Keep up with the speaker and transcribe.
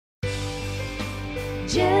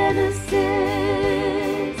Genesis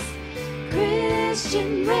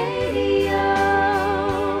Christian Radio.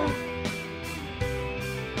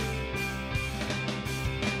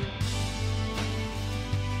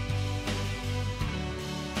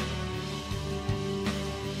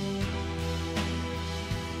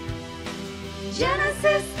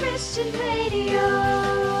 Genesis Christian Radio.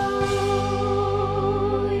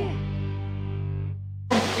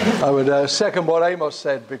 I would second what Amos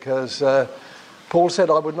said, because Paul said,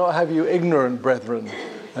 I would not have you ignorant, brethren.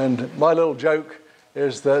 And my little joke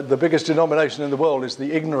is that the biggest denomination in the world is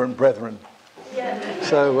the ignorant brethren. Yeah.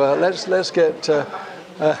 So let's get...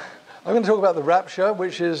 I'm going to talk about the rapture,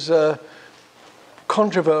 which is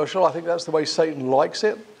controversial. I think that's the way Satan likes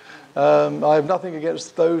it. I have nothing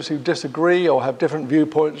against those who disagree or have different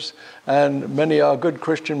viewpoints, and many are good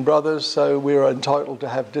Christian brothers, so we are entitled to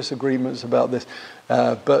have disagreements about this.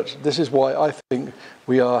 But this is why I think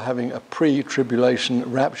we are having a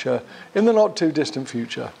pre-tribulation rapture in the not too distant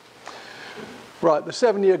future. Right, the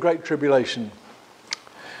 7-year Great Tribulation.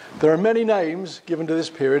 There are many names given to this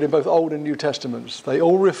period in both Old and New Testaments. They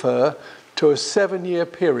all refer to a 7-year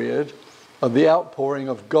period of the outpouring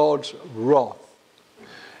of God's wrath.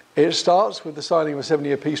 It starts with the signing of a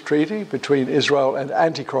 7-year peace treaty between Israel and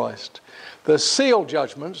Antichrist. The seal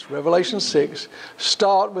judgments, Revelation 6,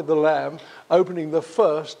 start with the Lamb opening the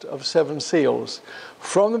first of 7 seals.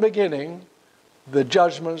 From the beginning, the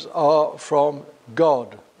judgments are from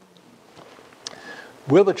God.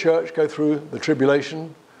 Will the church go through the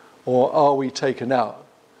tribulation, or are we taken out?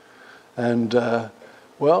 And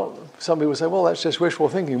well, some people say, well, that's just wishful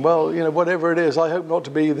thinking. Well, you know, whatever it is, I hope not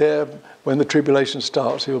to be there when the tribulation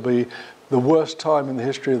starts. It will be the worst time in the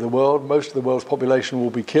history of the world. Most of the world's population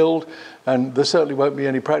will be killed, and there certainly won't be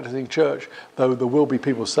any practicing church, though there will be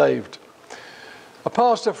people saved. A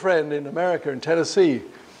pastor friend in America, in Tennessee,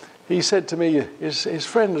 he said to me, his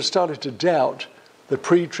friend had started to doubt the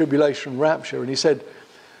pre-tribulation rapture, and he said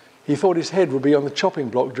he thought his head would be on the chopping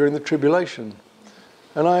block during the tribulation.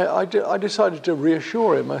 And I decided to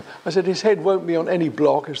reassure him. I said his head won't be on any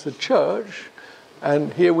block as the church,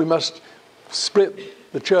 and here we must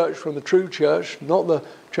split the church from the true church, not the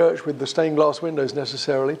church with the stained glass windows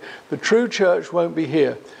necessarily. The true church won't be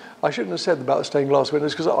here. I shouldn't have said about the stained glass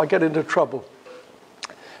windows because I get into trouble.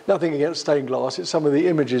 Nothing against stained glass, it's some of the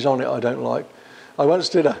images on it I don't like. I once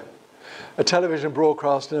did a television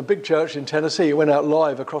broadcast in a big church in Tennessee. It went out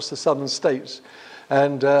live across the southern states.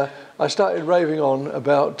 And I started raving on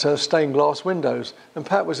about stained glass windows. And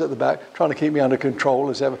Pat was at the back trying to keep me under control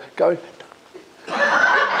as ever, going...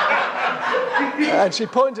 And she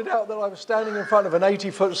pointed out that I was standing in front of an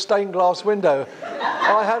 80-foot stained glass window.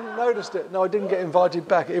 I hadn't noticed it. No, I didn't get invited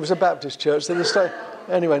back. It was a Baptist church. So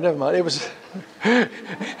anyway, never mind. It was...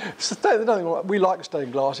 we like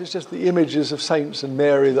stained glass. It's just the images of saints and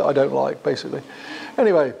Mary that I don't like, basically.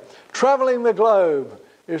 Anyway, traveling the globe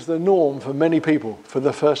is the norm for many people for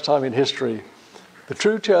the first time in history. The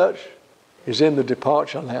true church is in the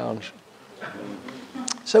departure lounge.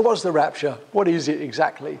 So what's the rapture? What is it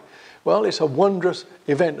exactly? Well, it's a wondrous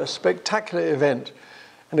event, a spectacular event.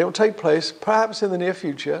 And it will take place perhaps in the near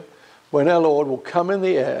future when our Lord will come in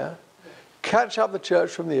the air, catch up the church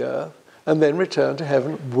from the earth, and then return to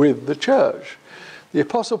heaven with the church. The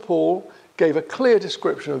Apostle Paul gave a clear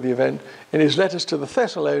description of the event in his letters to the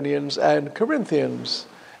Thessalonians and Corinthians.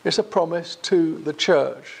 It's a promise to the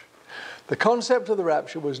church. The concept of the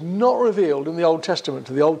rapture was not revealed in the Old Testament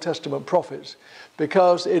to the Old Testament prophets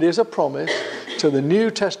because it is a promise to the New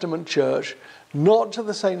Testament church, not to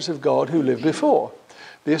the saints of God who lived before.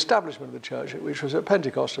 The establishment of the church, which was at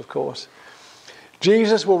Pentecost, of course.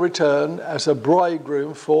 Jesus will return as a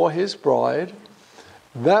bridegroom for his bride.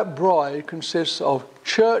 That bride consists of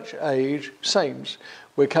church age saints.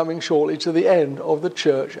 We're coming shortly to the end of the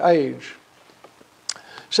church age.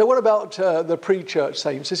 So what about the pre-church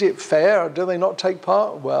saints? Is it fair? Or do they not take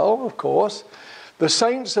part? Well, of course. The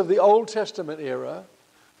saints of the Old Testament era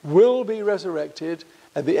will be resurrected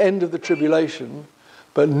at the end of the tribulation,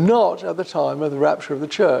 but not at the time of the rapture of the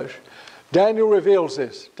church. Daniel reveals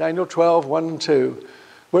this, Daniel 12, 1 and 2,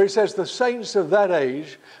 where he says the saints of that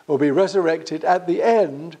age will be resurrected at the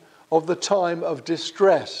end of the time of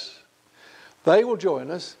distress. They will join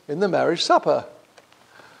us in the marriage supper.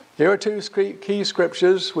 Here are 2 key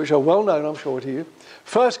scriptures which are well known, I'm sure, to you.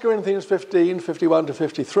 1 Corinthians 15, 51 to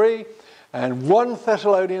 53, and 1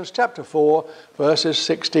 Thessalonians chapter 4, verses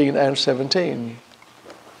 16 and 17.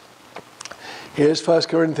 Here's 1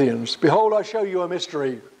 Corinthians. Behold, I show you a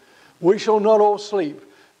mystery. We shall not all sleep,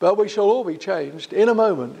 but we shall all be changed in a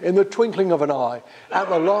moment, in the twinkling of an eye, at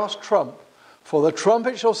the last trump. For the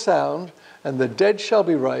trumpet shall sound, and the dead shall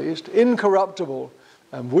be raised, incorruptible,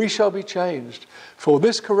 and we shall be changed. For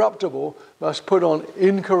this corruptible must put on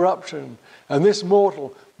incorruption, and this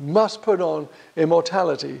mortal must put on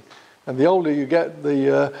immortality. And the older you get,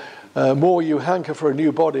 the more you hanker for a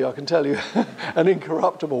new body, I can tell you, an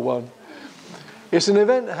incorruptible one. It's an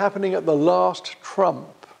event happening at the last trump.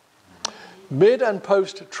 Mid and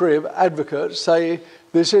post-trib advocates say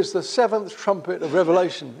this is the seventh trumpet of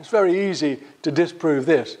Revelation. It's very easy to disprove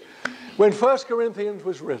this. When 1 Corinthians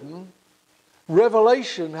was written,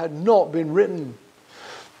 Revelation had not been written.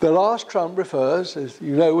 The last trump refers, as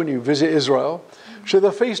you know when you visit Israel, to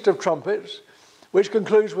the Feast of Trumpets, which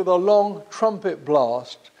concludes with a long trumpet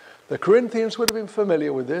blast. The Corinthians would have been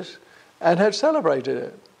familiar with this and had celebrated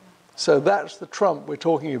it. So that's the trump we're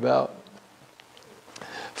talking about.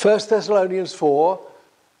 1 Thessalonians 4,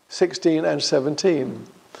 16 and 17.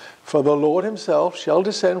 For the Lord himself shall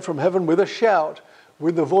descend from heaven with a shout,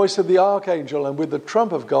 with the voice of the archangel, and with the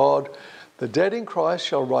trump of God. The dead in Christ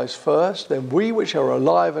shall rise first, then we which are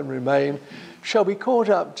alive and remain shall be caught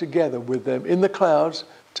up together with them in the clouds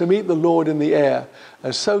to meet the Lord in the air,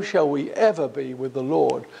 and so shall we ever be with the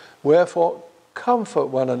Lord. Wherefore comfort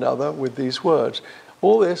one another with these words.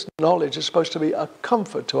 All this knowledge is supposed to be a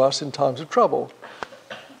comfort to us in times of trouble.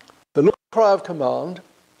 The Lord's cry of command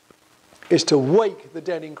is to wake the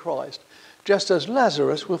dead in Christ, just as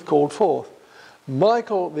Lazarus was called forth.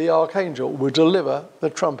 Michael the archangel will deliver the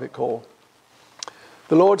trumpet call.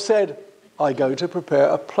 The Lord said, I go to prepare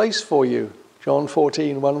a place for you. John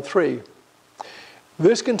 14, 1 and 3.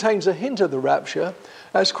 This contains a hint of the rapture,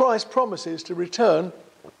 as Christ promises to return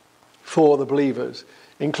for the believers,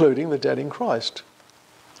 including the dead in Christ.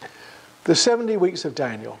 The 70 weeks of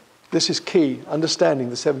Daniel. This is key, understanding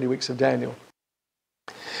the 70 weeks of Daniel.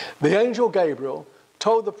 The angel Gabriel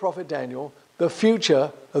told the prophet Daniel the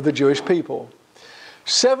future of the Jewish people.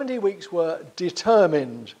 70 weeks were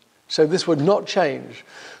determined, so this would not change.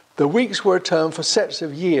 The weeks were a term for sets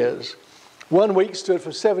of years. 1 week stood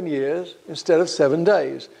for 7 years instead of 7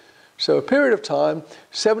 days. So a period of time,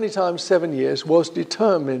 70 times 7 years, was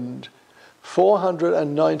determined.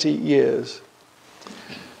 490 years.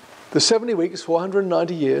 The 70 weeks,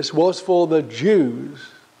 490 years, was for the Jews.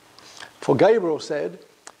 For Gabriel said,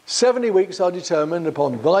 70 weeks are determined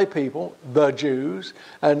upon thy people, the Jews,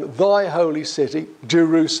 and thy holy city,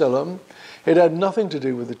 Jerusalem. It had nothing to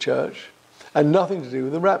do with the church and nothing to do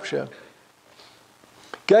with the rapture.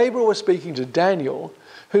 Gabriel was speaking to Daniel,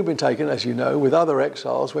 who'd been taken, as you know, with other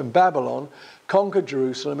exiles when Babylon conquered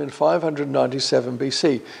Jerusalem in 597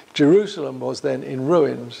 BC. Jerusalem was then in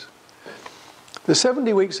ruins. The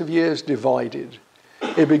 70 weeks of years divided.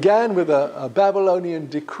 It began with a Babylonian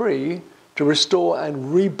decree to restore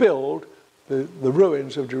and rebuild the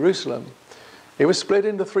ruins of Jerusalem. It was split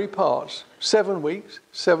into 3 parts. 7 weeks,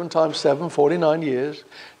 7 times 7, 49 years.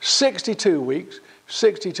 62 weeks,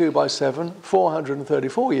 62 by 7,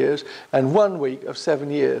 434 years. And 1 week of 7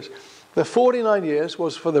 years. The 49 years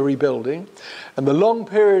was for the rebuilding, and the long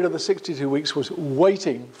period of the 62 weeks was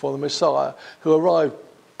waiting for the Messiah, who arrived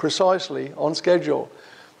precisely on schedule.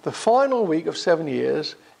 The final week of 7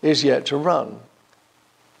 years is yet to run.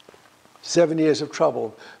 7 years of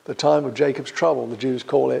trouble, the time of Jacob's trouble, the Jews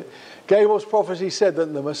call it. Gabriel's prophecy said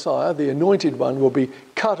that the Messiah, the anointed one, will be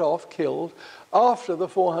cut off, killed, after the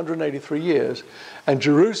 483 years, and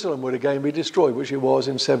Jerusalem would again be destroyed, which it was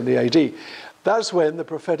in 70 AD. That's when the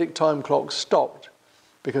prophetic time clock stopped,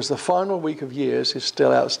 because the final week of years is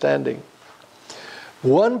still outstanding.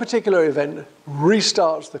 One particular event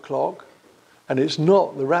restarts the clock, and it's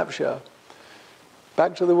not the rapture.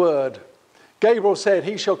 Back to the word. Gabriel said,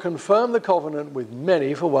 he shall confirm the covenant with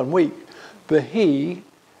many for 1 week. The he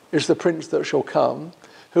is the prince that shall come,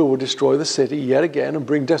 who will destroy the city yet again and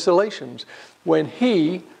bring desolations. When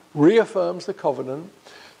he reaffirms the covenant,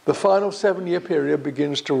 the final 7-year period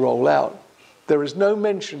begins to roll out. There is no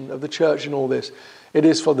mention of the church in all this. It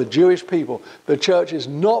is for the Jewish people. The church is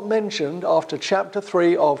not mentioned after chapter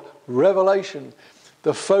 3 of Revelation.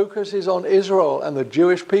 The focus is on Israel and the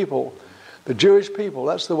Jewish people. The Jewish people,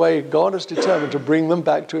 that's the way God has determined to bring them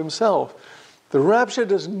back to himself. The rapture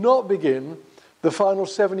does not begin the final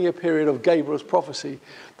 7-year period of Gabriel's prophecy.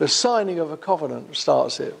 The signing of a covenant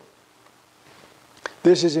starts it.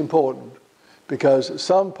 This is important because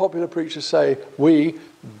some popular preachers say, we,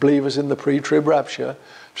 believers in the pre-trib rapture,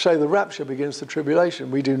 say the rapture begins the tribulation.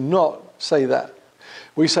 We do not say that.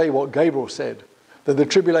 We say what Gabriel said, that the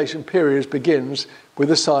tribulation period begins with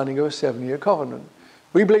the signing of a 7-year covenant.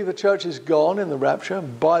 We believe the church is gone in the rapture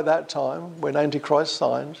by that time when Antichrist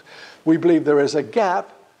signs. We believe there is a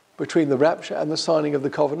gap between the rapture and the signing of the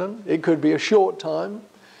covenant. It could be a short time,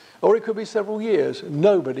 or it could be several years.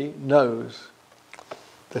 Nobody knows.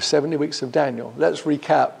 the 70 weeks of Daniel. Let's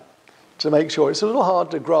recap to make sure. It's a little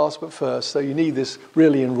hard to grasp at first, so you need this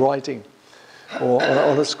really in writing or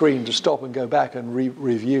on a screen to stop and go back and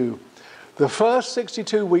review. The first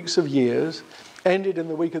 62 weeks of years ended in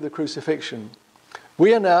the week of the crucifixion.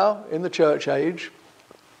 We are now in the church age.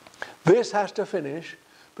 This has to finish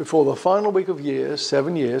before the final week of years,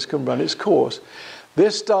 7 years, can run its course.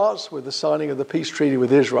 This starts with the signing of the peace treaty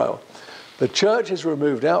with Israel. The church is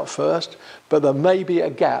removed out first, but there may be a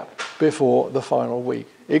gap before the final week.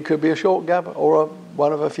 It could be a short gap or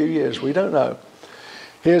one of a few years. We don't know.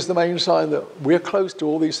 Here's the main sign that we're close to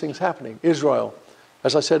all these things happening. Israel,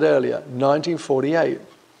 as I said earlier, 1948.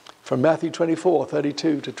 From Matthew 24,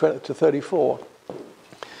 32 to 34.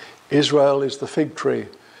 Israel is the fig tree.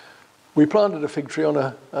 We planted a fig tree on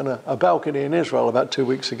a balcony in Israel about 2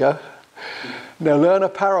 weeks ago. Now learn a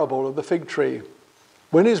parable of the fig tree.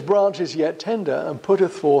 When his branch is yet tender and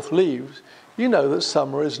putteth forth leaves, you know that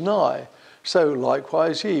summer is nigh. So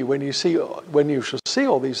likewise ye, when you shall see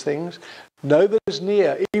all these things, know that it is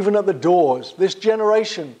near, even at the doors. This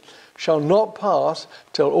generation shall not pass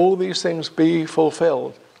till all these things be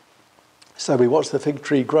fulfilled. So we watch the fig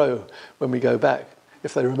tree grow when we go back,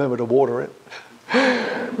 if they remember to water it.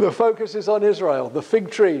 The focus is on Israel. The fig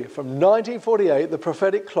tree. From 1948, the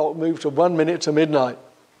prophetic clock moved to 1 minute to midnight.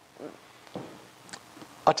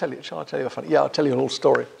 Shall I tell you a funny? Yeah, I'll tell you a little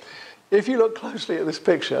story. If you look closely at this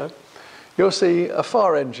picture, you'll see a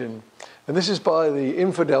fire engine. And this is by the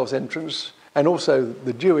infidels' entrance and also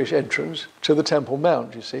the Jewish entrance to the Temple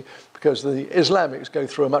Mount, you see, because the Islamics go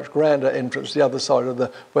through a much grander entrance the other side of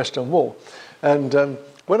the Western Wall. And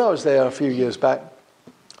when I was there a few years back,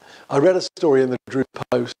 I read a story in the Jerusalem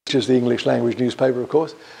Post, which is the English language newspaper, of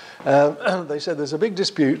course. They said there's a big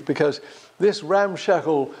dispute because this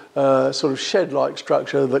ramshackle sort of shed-like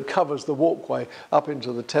structure that covers the walkway up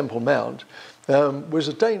into the Temple Mount was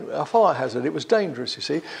a fire hazard. It was dangerous, you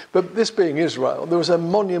see. But this being Israel, there was a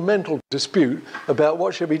monumental dispute about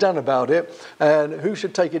what should be done about it and who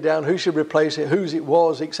should take it down, who should replace it, whose it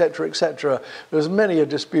was, etc., etc. There was many a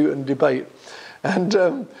dispute and debate.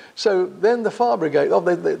 And so then the fire brigade,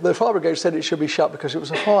 the fire brigade said it should be shut because it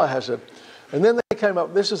was a fire hazard. And then they came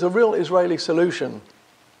up, this is a real Israeli solution.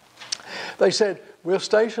 They said, we'll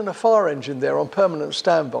station a fire engine there on permanent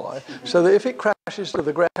standby so that if it crashes to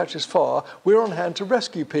the ground, catches fire, we're on hand to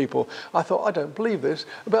rescue people. I thought, I don't believe this.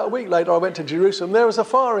 About a week later, I went to Jerusalem. There was a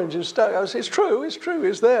fire engine stuck. I said, it's true,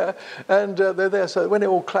 it's there. And they're there. So when it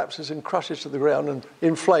all collapses and crashes to the ground and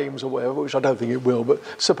in flames or whatever, which I don't think it will, but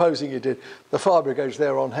supposing it did, the fire brigade's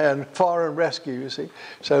there on hand, fire and rescue, you see.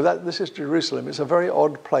 So this is Jerusalem. It's a very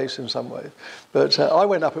odd place in some ways. But I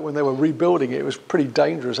went up it when they were rebuilding it. It was pretty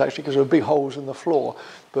dangerous, actually, because there were big holes in the floor.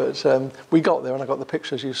 But we got there and I got the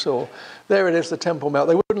pictures you saw. There it is, the Temple Mount.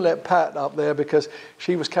 They wouldn't let Pat up there because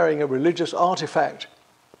she was carrying a religious artifact.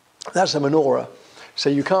 That's a menorah. So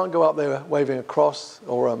you can't go up there waving a cross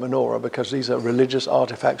or a menorah because these are religious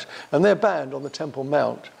artifacts. And they're banned on the Temple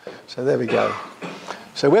Mount. So there we go.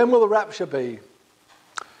 So when will the rapture be?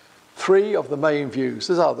 3 of the main views.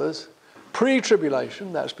 There's others.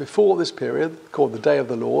 Pre-tribulation, that's before this period, called the Day of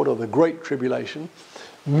the Lord or the Great Tribulation.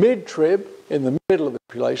 Mid-trib, in the middle of the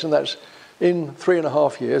tribulation, that's in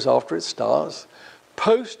 3.5 years after it starts.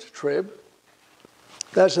 Post-trib,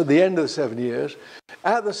 that's at the end of the 7 years,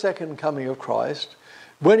 at the second coming of Christ,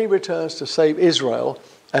 when he returns to save Israel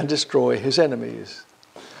and destroy his enemies.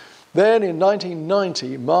 Then in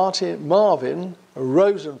 1990, Marvin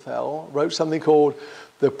Rosenthal wrote something called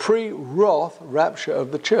The Pre-Wrath Rapture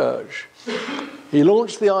of the Church. He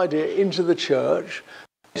launched the idea into the church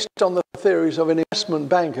based on the theories of an investment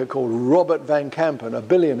banker called Robert Van Kampen, a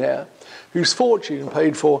billionaire, whose fortune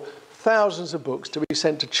paid for thousands of books to be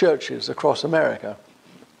sent to churches across America.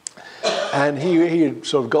 And he had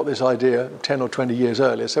sort of got this idea 10 or 20 years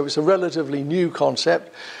earlier. So it's a relatively new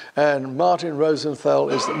concept. And Marvin Rosenthal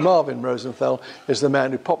is the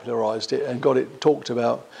man who popularized it and got it talked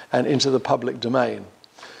about and into the public domain.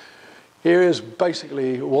 Here is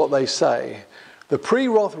basically what they say. The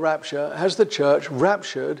pre-wrath rapture has the church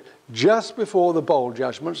raptured just before the bowl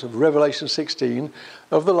judgments of Revelation 16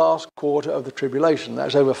 of the last quarter of the tribulation.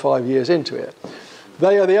 That's over 5 years into it.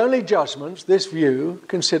 They are the only judgments this view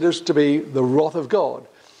considers to be the wrath of God,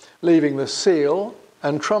 leaving the seal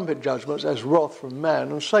and trumpet judgments as wrath from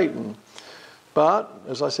man and Satan. But,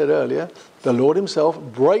 as I said earlier, the Lord himself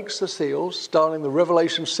breaks the seals, starting the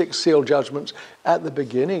Revelation 6 seal judgments at the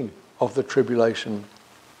beginning of the tribulation.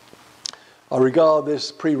 I regard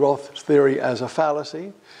this pre-wrath theory as a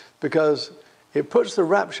fallacy because it puts the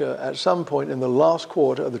rapture at some point in the last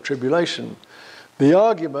quarter of the tribulation. The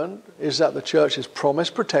argument is that the church is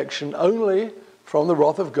promised protection only from the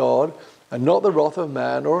wrath of God and not the wrath of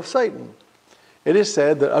man or of Satan. It is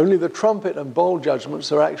said that only the trumpet and bowl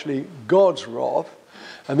judgments are actually God's wrath,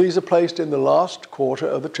 and these are placed in the last quarter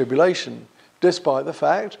of the tribulation, despite the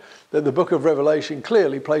fact that the book of Revelation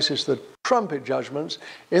clearly places the trumpet judgments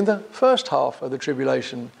in the first half of the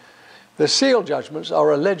tribulation. The seal judgments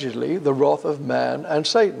are allegedly the wrath of man and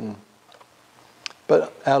Satan.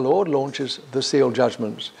 But our Lord launches the seal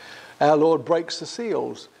judgments. Our Lord breaks the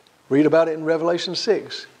seals. Read about it in Revelation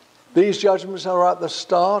 6. These judgments are at the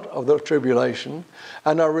start of the tribulation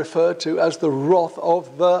and are referred to as the wrath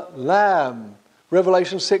of the Lamb.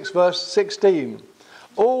 Revelation 6 verse 16.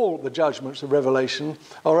 All the judgments of Revelation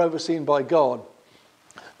are overseen by God.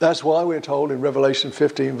 That's why we're told in Revelation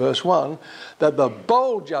 15 verse 1 that the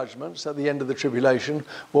bowl judgments at the end of the tribulation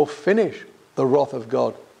will finish the wrath of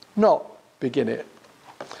God, not begin it.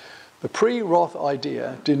 The pre-wrath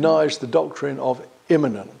idea denies the doctrine of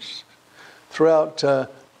imminence. Throughout the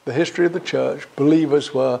history of the church,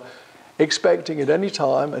 believers were expecting at any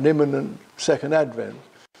time an imminent second advent.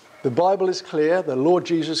 The Bible is clear, the Lord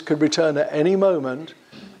Jesus could return at any moment,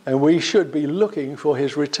 and we should be looking for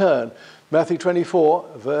his return. Matthew 24,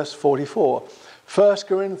 verse 44. 1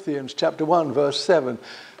 Corinthians chapter 1, verse 7.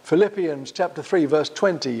 Philippians chapter 3, verse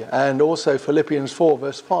 20, and also Philippians 4,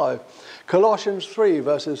 verse 5. Colossians 3,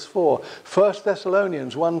 verses 4. 1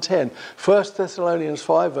 Thessalonians 1:10. 1 Thessalonians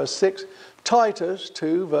 5, verse 6. Titus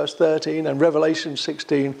 2, verse 13, and Revelation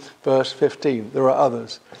 16, verse 15. There are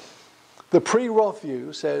others. The pre-wrath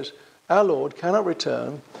view says our Lord cannot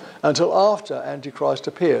return until after Antichrist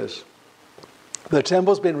appears. The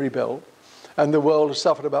temple's been rebuilt, and the world has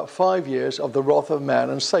suffered about 5 years of the wrath of man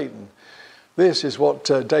and Satan. This is what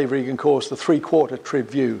Dave Regan calls the three-quarter trib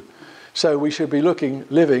view. So we should be looking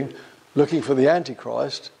for the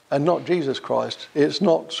Antichrist and not Jesus Christ. It's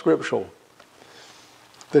not scriptural.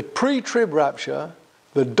 The pre-trib rapture,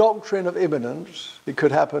 the doctrine of imminence, it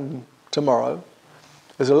could happen tomorrow.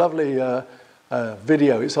 There's a lovely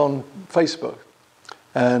video, it's on Facebook.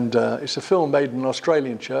 And it's a film made in an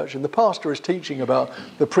Australian church, and the pastor is teaching about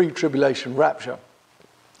the pre-tribulation rapture.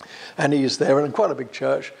 And he's there in quite a big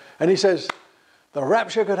church, and he says, the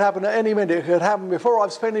rapture could happen at any minute. It could happen before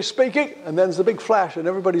I've finished speaking, and then there's a big flash and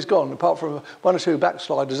everybody's gone, apart from one or two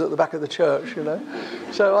backsliders at the back of the church, you know.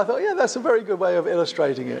 So I thought, yeah, that's a very good way of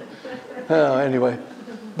illustrating it. Anyway,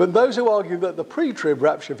 but those who argue that the pre-trib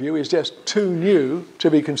rapture view is just too new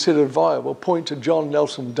to be considered viable point to John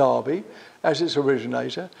Nelson Darby as its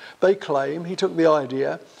originator. They claim he took the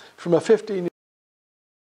idea from a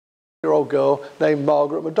 15-year-old girl named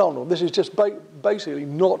Margaret MacDonald. This is just basically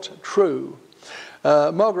not true.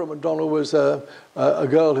 Margaret MacDonald was a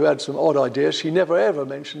girl who had some odd ideas. She never ever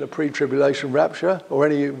mentioned a pre-tribulation rapture or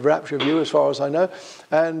any rapture view as far as I know.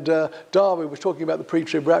 And Darby was talking about the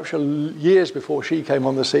pre-trib rapture years before she came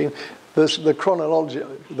on the scene. The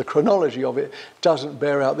chronology of it doesn't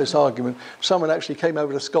bear out this argument. Someone actually came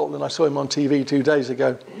over to Scotland. I saw him on TV 2 days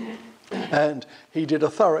ago. And he did a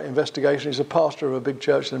thorough investigation. He's a pastor of a big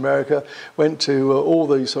church in America, went to all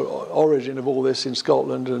the sort of origin of all this in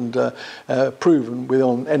Scotland and proven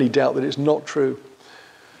beyond any doubt that it's not true.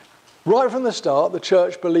 Right from the start, the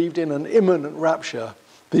church believed in an imminent rapture.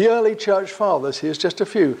 The early church fathers, here's just a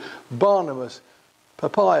few: Barnabas,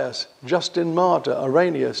 Papias, Justin Martyr,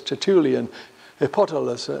 Irenaeus, Tertullian,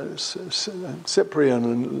 Hippotulus, Cyprian,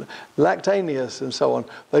 and Lactanius, and so on.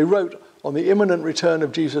 They wrote on the imminent return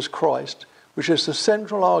of Jesus Christ, which is the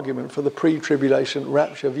central argument for the pre-tribulation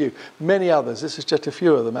rapture view. Many others, this is just a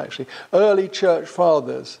few of them actually. Early church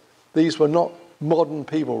fathers, these were not modern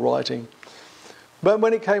people writing. But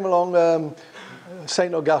when it came along,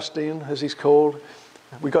 St. Augustine, as he's called,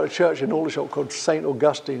 we got a church in Aldershot called St.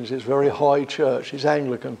 Augustine's. It's a very high church, it's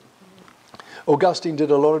Anglican. Augustine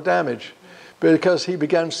did a lot of damage because he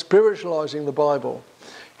began spiritualizing the Bible.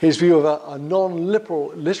 His view of a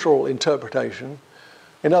non-literal interpretation,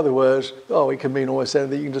 in other words, it can mean almost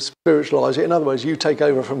anything, you can just spiritualize it. In other words, you take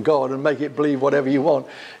over from God and make it believe whatever you want,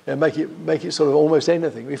 and make it sort of almost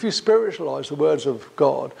anything. If you spiritualize the words of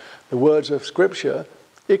God, the words of Scripture,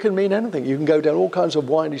 it can mean anything. You can go down all kinds of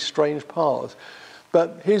windy, strange paths.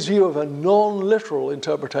 But his view of a non-literal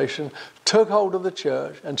interpretation took hold of the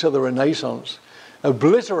church until the Renaissance,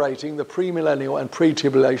 obliterating the premillennial and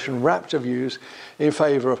pre-tribulation rapture views in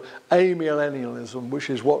favour of amillennialism,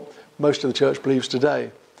 which is what most of the church believes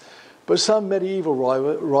today. But some medieval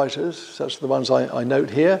writers, such as the ones I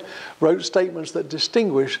note here, wrote statements that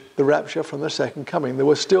distinguish the rapture from the second coming. There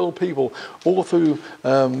were still people all through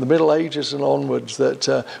the Middle Ages and onwards that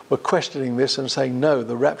were questioning this and saying, no,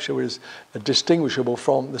 the rapture is distinguishable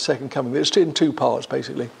from the second coming. It's in two parts,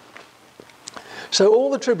 basically. So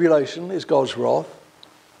all the tribulation is God's wrath.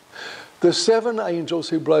 The 7 angels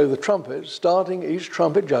who blow the trumpets, starting each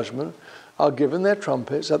trumpet judgment, are given their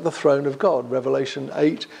trumpets at the throne of God. Revelation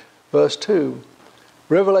 8, verse 2.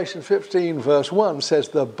 Revelation 15, verse 1 says,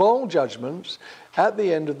 the bowl judgments at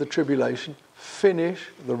the end of the tribulation finish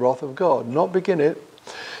the wrath of God, not begin it.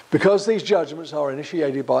 Because these judgments are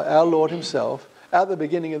initiated by our Lord himself at the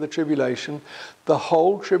beginning of the tribulation, the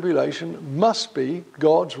whole tribulation must be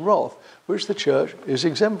God's wrath, which the church is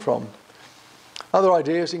exempt from. Other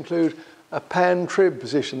ideas include a pan-trib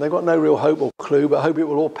position. They've got no real hope or clue, but hope it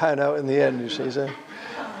will all pan out in the end, you see. So,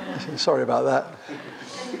 sorry about that.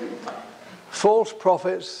 False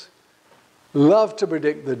prophets love to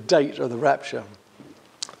predict the date of the rapture.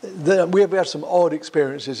 We have had some odd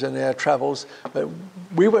experiences in our travels.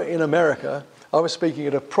 We were in America. I was speaking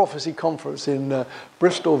at a prophecy conference in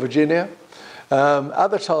Bristol, Virginia. At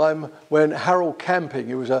the time when Harold Camping,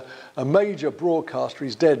 who was a major broadcaster,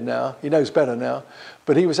 he's dead now, he knows better now,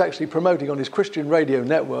 but he was actually promoting on his Christian radio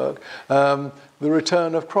network the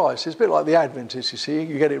return of Christ. It's a bit like the Adventists, you see.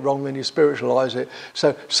 You get it wrong, then you spiritualize it.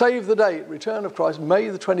 So save the date, return of Christ, May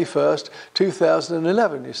the 21st,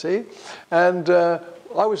 2011, you see. And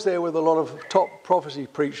I was there with a lot of top prophecy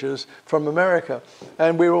preachers from America,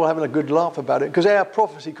 and we were all having a good laugh about it because our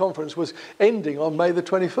prophecy conference was ending on May the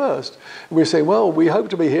 21st. We were saying, well, we hope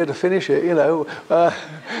to be here to finish it, you know.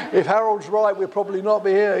 If Harold's right, we'll probably not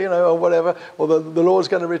be here, you know, or whatever, or the Lord's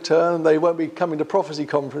going to return and they won't be coming to prophecy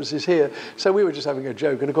conferences here. So we were just having a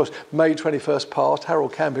joke. And of course, May 21st passed.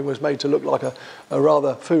 Harold Camping was made to look like a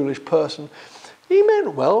rather foolish person. He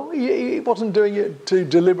meant well. He wasn't doing it to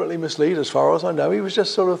deliberately mislead, as far as I know. He was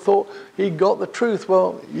just sort of thought he got the truth.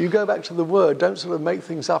 Well, you go back to the Word. Don't sort of make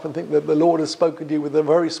things up and think that the Lord has spoken to you with a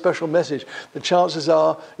very special message. The chances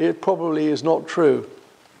are it probably is not true.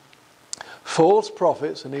 False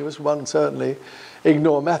prophets, and he was one certainly,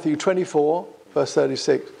 ignore Matthew 24, verse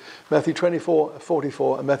 36, Matthew 24,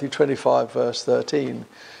 44, and Matthew 25, verse 13.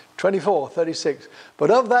 24, 36.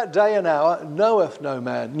 But of that day and hour knoweth no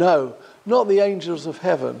man, no, not the angels of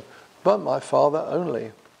heaven, but my Father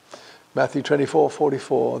only. Matthew 24,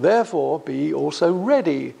 44. Therefore be ye also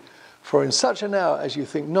ready, for in such an hour as you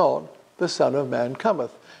think not, the Son of Man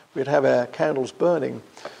cometh. We'd have our candles burning.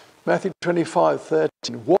 Matthew 25, 13.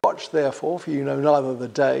 Watch therefore, for you know neither the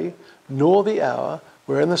day nor the hour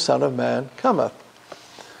wherein the Son of Man cometh.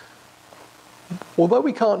 Although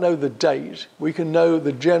we can't know the date, we can know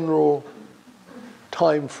the general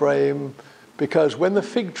time frame, because when the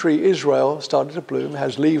fig tree Israel started to bloom,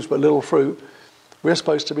 has leaves but little fruit, we're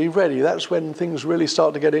supposed to be ready. That's when things really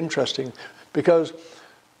start to get interesting, because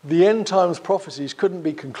the end times prophecies couldn't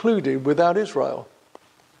be concluded without Israel.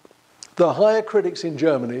 The higher critics in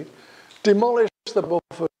Germany demolished the book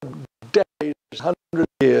for decades, 100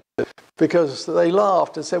 years, because they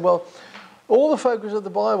laughed and said, well, all the focus of the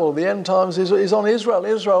Bible, the end times, is on Israel.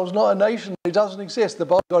 Israel's not a nation. It doesn't exist. The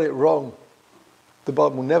Bible got it wrong. The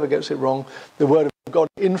Bible never gets it wrong. The Word of God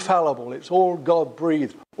is infallible. It's all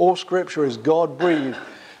God-breathed. All Scripture is God-breathed.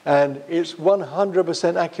 And it's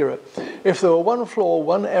 100% accurate. If there were one flaw,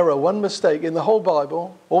 one error, one mistake in the whole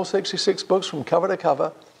Bible, all 66 books from cover to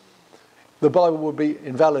cover, the Bible would be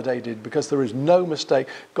invalidated because there is no mistake.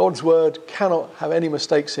 God's Word cannot have any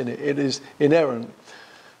mistakes in it. It is inerrant.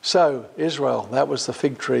 So, Israel, that was the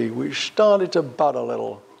fig tree, which started to bud a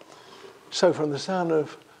little. So from the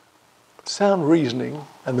sound reasoning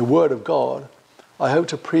and the Word of God, I hope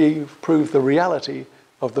to prove the reality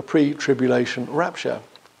of the pre-tribulation rapture.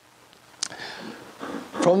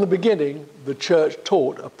 From the beginning, the church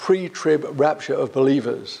taught a pre-trib rapture of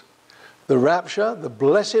believers. The rapture, the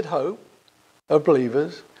blessed hope of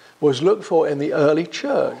believers, was looked for in the early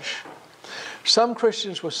church. Some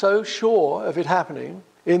Christians were so sure of it happening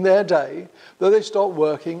in their day that they stopped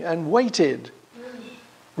working and waited.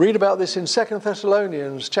 Read about this in 2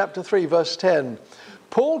 Thessalonians chapter 3, verse 10.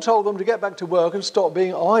 Paul told them to get back to work and stop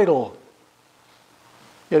being idle.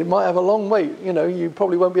 It might have a long wait. You know, you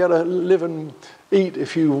probably won't be able to live and eat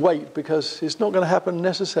if you wait, because it's not going to happen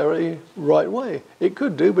necessarily right way. It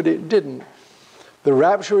could do, but it didn't. The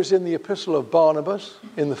rapture is in the epistle of Barnabas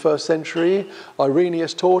in the first century.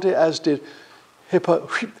 Irenaeus taught it, as did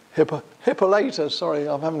Hippolytus, sorry,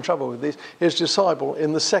 I'm having trouble with this, his disciple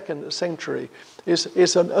in the second century.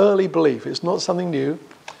 It's an early belief. It's not something new.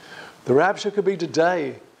 The rapture could be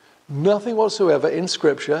today. Nothing whatsoever in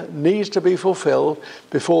Scripture needs to be fulfilled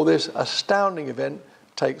before this astounding event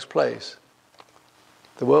takes place.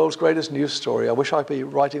 The world's greatest news story. I wish I'd be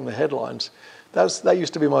writing the headlines. That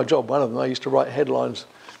used to be my job, one of them. I used to write headlines.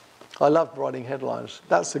 I loved writing headlines.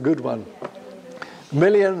 That's the good one.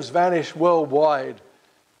 Millions vanish worldwide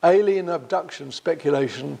alien abduction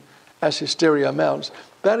speculation as hysteria mounts.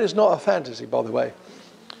 That is not a fantasy, by the way.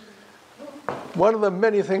 One of the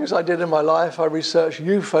many things I did in my life, I researched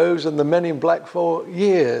UFOs and the Men in Black for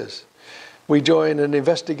years. We joined an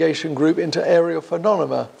investigation group into aerial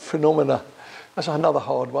phenomena. That's another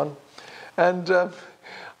hard one. And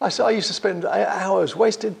I used to spend hours,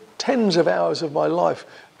 wasted tens of hours of my life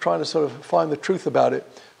trying to sort of find the truth about it.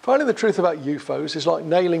 Finding the truth about UFOs is like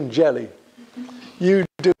nailing jelly. You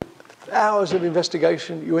do hours of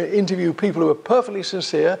investigation, you interview people who are perfectly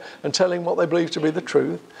sincere and telling what they believe to be the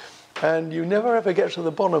truth, and you never ever get to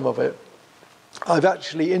the bottom of it. I've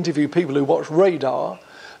actually interviewed people who watched radar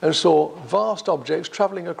and saw vast objects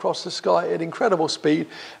travelling across the sky at incredible speed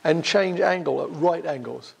and change angle at right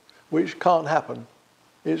angles, which can't happen.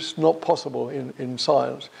 It's not possible in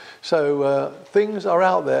science. So things are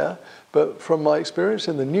out there, but from my experience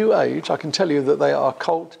in the New Age, I can tell you that they are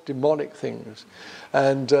occult, demonic things.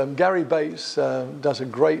 And Gary Bates does a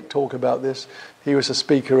great talk about this. He was a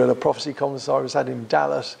speaker at a prophecy conference I was at in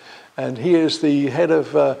Dallas, and he is the head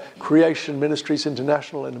of Creation Ministries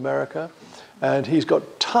International in America. And he's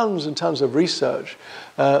got tons and tons of research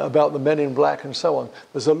about the Men in Black and so on.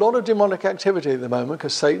 There's a lot of demonic activity at the moment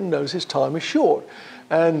because Satan knows his time is short.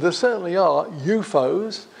 And there certainly are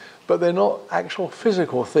UFOs, but they're not actual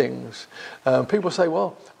physical things. People say,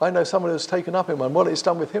 well, I know someone who's taken up in one. Well, it's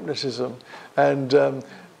done with hypnotism. And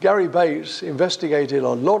Gary Bates investigated a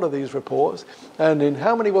lot of these reports. And in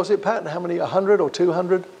how many was it, Pat? How many, 100 or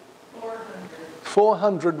 200? 400.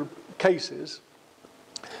 400 cases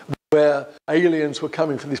where aliens were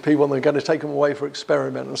coming for these people and they're going to take them away for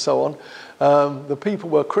experiment and so on. The people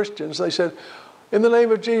were Christians. They said, in the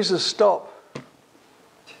name of Jesus, stop.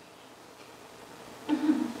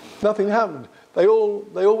 Nothing happened. They all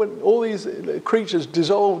went, all these creatures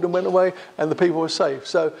dissolved and went away, and the people were safe.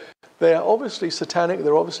 So they are obviously satanic,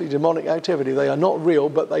 they're obviously demonic activity. They are not real,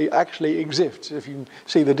 but they actually exist, if you can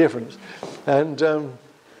see the difference. And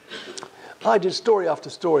I did story after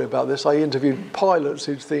story about this. I interviewed pilots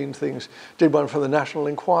who'd seen things, did one for the National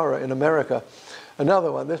Enquirer in America.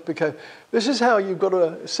 Another one, this is how you've got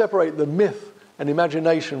to separate the myth and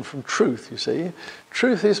imagination from truth, you see.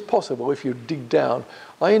 Truth is possible if you dig down.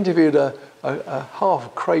 I interviewed a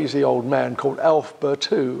half-crazy old man called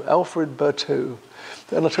Alfred Bertou.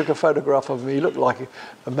 And I took a photograph of him. He looked like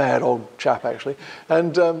a mad old chap, actually.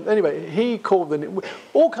 And anyway, he called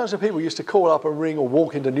all kinds of people used to call up and ring or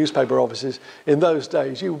walk into newspaper offices in those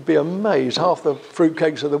days. You would be amazed. Half the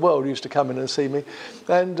fruitcakes of the world used to come in and see me,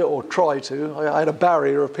 or try to. I had a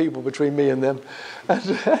barrier of people between me and them,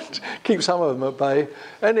 and keep some of them at bay.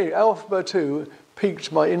 Anyway, Alf Bertou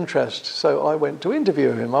piqued my interest, so I went to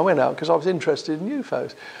interview him. I went out because I was interested in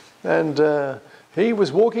UFOs. And he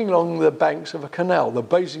was walking along the banks of a canal, the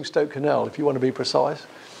Basingstoke Canal, if you want to be precise,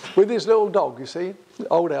 with his little dog, you see.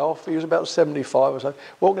 Old Alf, he was about 75 or so,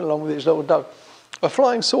 walking along with his little dog. A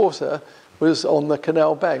flying saucer was on the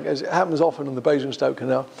canal bank, as it happens often on the Basingstoke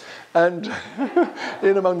Canal, and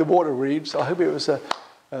in among the water reeds. I hope it was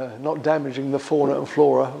not damaging the fauna and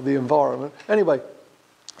flora of the environment. Anyway,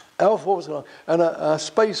 Alf was on, and a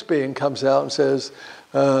space being comes out and says,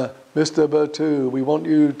 Mr. Bertou, we want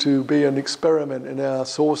you to be an experiment in our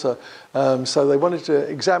saucer. So they wanted to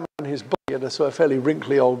examine his body, and a sort of fairly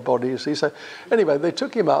wrinkly old body, you see. So anyway, they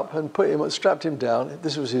took him up and strapped him down.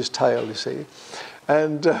 This was his tail, you see.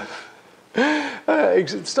 And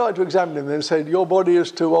started to examine him and then said, your body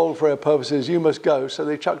is too old for our purposes, you must go. So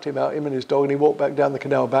they chucked him out, him and his dog, and he walked back down the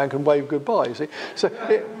canal bank and waved goodbye, you see. So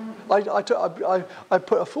I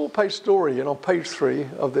put a full-page story in on page 3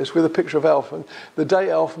 of this with a picture of Alf, and the day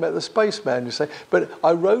Alf met the spaceman, you say. But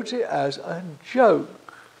I wrote it as a joke,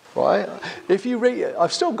 right? If you read it,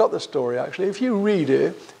 I've still got the story, actually. If you read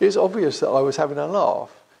it, it's obvious that I was having a laugh,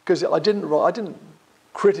 because I didn't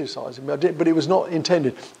criticise him, but it was not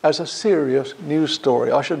intended as a serious news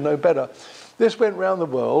story. I should know better. This went round the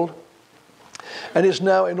world, and it's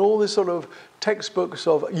now in all this sort of textbooks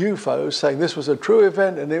of UFOs saying this was a true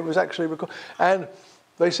event and it was actually recorded. And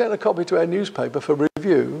they sent a copy to our newspaper for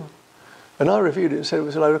review, and I reviewed it and said it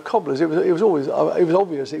was a load of cobblers. It was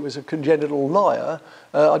obvious it was a congenital liar.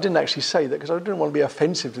 I didn't actually say that because I didn't want to be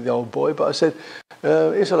offensive to the old boy, but I said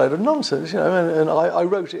it's a load of nonsense, you know. And I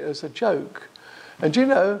wrote it as a joke. And do you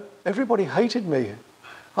know, everybody hated me.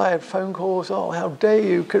 I had phone calls. Oh, how dare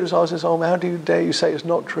you criticise this? Oh, how dare you say it's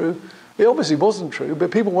not true? It obviously wasn't true,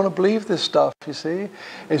 but people want to believe this stuff, you see.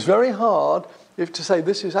 It's very hard if to say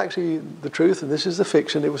this is actually the truth and this is the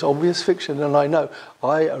fiction, it was obvious fiction, and I know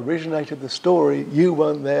I originated the story, you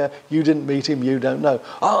weren't there, you didn't meet him, you don't know.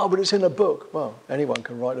 Oh, but it's in a book. Well, anyone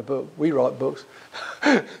can write a book. We write books.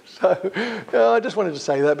 So I just wanted to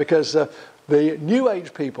say that because the New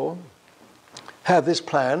Age people have this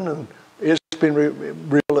plan, and it's been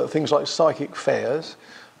real at things like psychic fairs.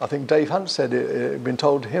 I think Dave Hunt said it had been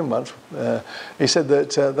told to him once. He said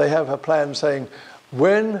that they have a plan saying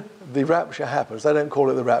when the rapture happens, they don't call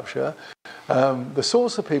it the rapture, the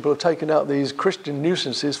sorts of people have taken out these Christian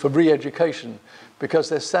nuisances for re-education because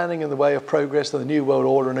they're standing in the way of progress of the New World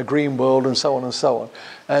Order and a green world and so on and so on.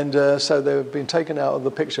 And so they've been taken out of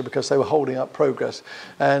the picture because they were holding up progress.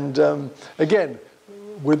 And again,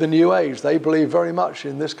 with the New Age, they believe very much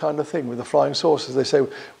in this kind of thing with the flying saucers. They say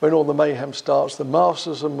when all the mayhem starts, the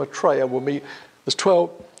masters of Maitreya will meet. There's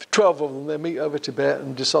 12 of them. They meet over Tibet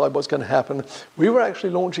and decide what's going to happen. We were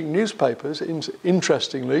actually launching newspapers,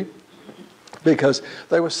 interestingly, because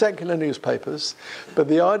they were secular newspapers. But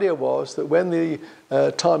the idea was that when the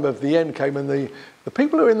time of the end came, and the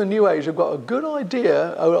people who are in the New Age have got a good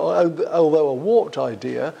idea, although a warped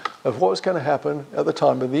idea, of what's going to happen at the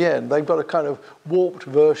time of the end. They've got a kind of warped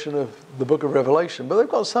version of the book of Revelation, but they've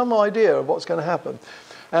got some idea of what's going to happen.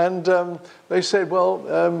 And they said,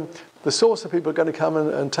 well, the sorts of people are going to come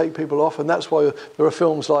and take people off, and that's why there are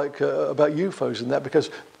films like about UFOs and that,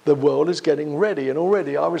 because the world is getting ready, and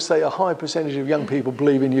already I would say a high percentage of young people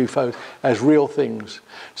believe in UFOs as real things.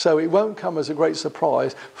 So it won't come as a great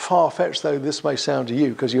surprise, far-fetched though this may sound to you,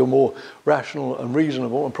 because you're more rational and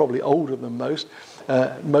reasonable and probably older than most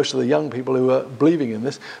of the young people who are believing in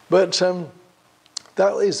this. But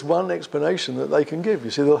that is one explanation that they can give. You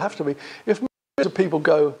see, there'll have to be, if millions of people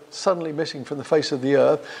go suddenly missing from the face of the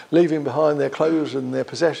earth, leaving behind their clothes and their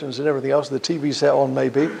possessions and everything else, the TV set on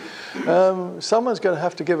maybe, someone's going to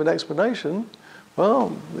have to give an explanation.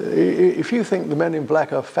 Well, if you think the men in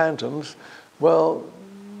black are phantoms, well,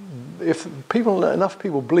 if enough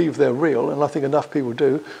people believe they're real, and I think enough people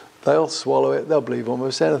do, they'll swallow it, they'll believe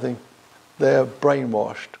almost anything. They're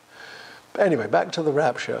brainwashed. But anyway, back to the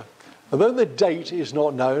rapture. Although the date is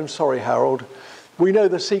not known, sorry Harold, we know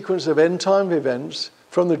the sequence of end-time events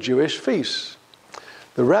from the Jewish feasts.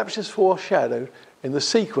 The rapture is foreshadowed in the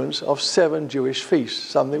sequence of 7 Jewish feasts,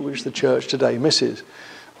 something which the church today misses.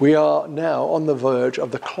 We are now on the verge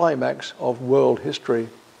of the climax of world history.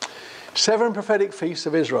 7 prophetic feasts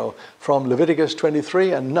of Israel from Leviticus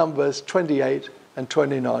 23 and Numbers 28 and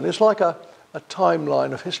 29. It's like a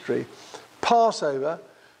timeline of history. Passover,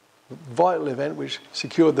 vital event which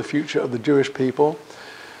secured the future of the Jewish people,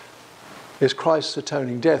 is Christ's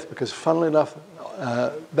atoning death, because funnily enough,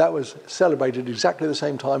 that was celebrated exactly the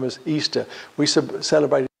same time as Easter. We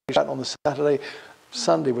celebrated that on the Saturday.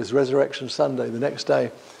 Sunday was Resurrection Sunday, the next day.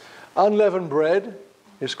 Unleavened bread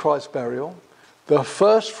is Christ's burial. The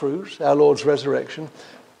first fruits, our Lord's resurrection.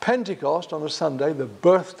 Pentecost on a Sunday, the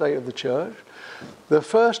birthday of the church. The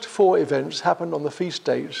first 4 events happened on the feast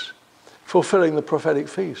dates, fulfilling the prophetic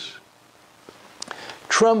feasts.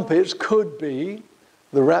 Trumpets could be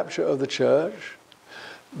the rapture of the church,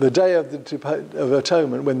 the day of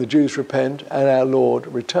atonement when the Jews repent and our Lord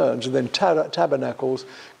returns, and then tabernacles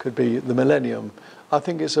could be the millennium. I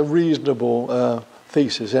think it's a reasonable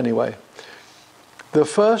thesis anyway. The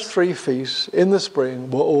first 3 feasts in the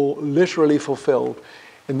spring were all literally fulfilled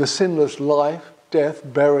in the sinless life, death,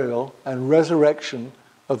 burial, and resurrection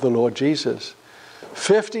of the Lord Jesus.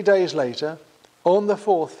 50 days later, on the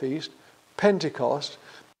 4th feast, Pentecost,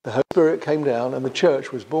 the Holy Spirit came down and the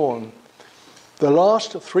church was born. The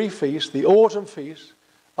last 3 feasts, the autumn feasts,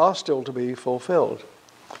 are still to be fulfilled.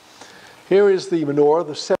 Here is the menorah,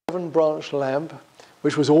 the 7-branch lamp,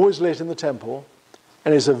 which was always lit in the temple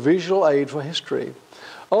and is a visual aid for history.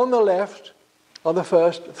 On the left are the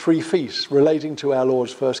first 3 feasts relating to our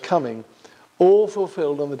Lord's first coming, all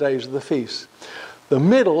fulfilled on the days of the feasts. The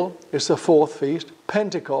middle is the 4th feast,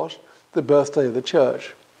 Pentecost, the birthday of the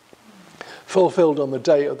church, fulfilled on the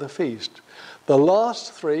day of the feast. The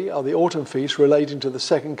last 3 are the autumn feasts relating to the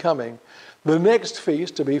second coming. The next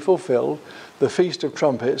feast to be fulfilled, the Feast of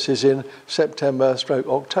Trumpets, is in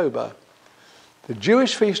September/October. The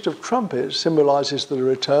Jewish Feast of Trumpets symbolizes the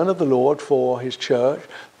return of the Lord for his church,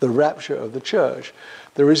 the rapture of the church.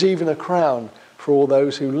 There is even a crown for all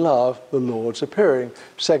those who love the Lord's appearing.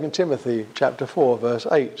 2 Timothy chapter 4, verse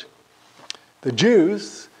 8. The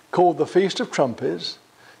Jews called the Feast of Trumpets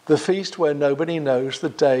the feast where nobody knows the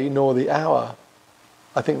day nor the hour.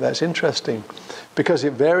 I think that's interesting because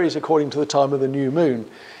it varies according to the time of the new moon.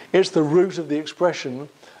 It's the root of the expression,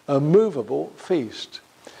 a movable feast.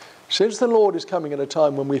 Since the Lord is coming at a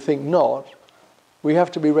time when we think not, we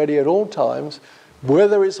have to be ready at all times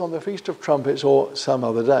whether it's on the Feast of Trumpets or some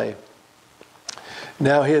other day.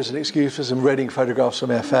 Now here's an excuse for some wedding photographs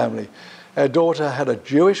from our family. Our daughter had a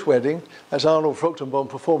Jewish wedding. That's Arnold Fruchtenbaum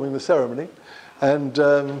performing the ceremony. And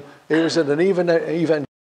it was at an evangelical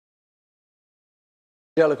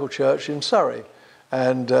church in Surrey.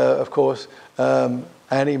 And of course,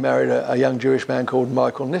 Annie married a young Jewish man called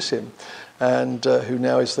Michael Nissim, and who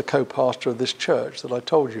now is the co-pastor of this church that I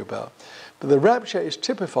told you about. But the rapture is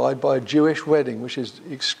typified by a Jewish wedding, which is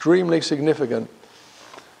extremely significant.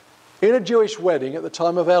 In a Jewish wedding at the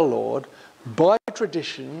time of our Lord, by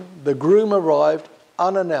tradition, the groom arrived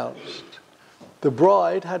unannounced. The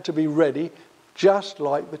bride had to be ready just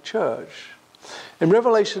like the church. In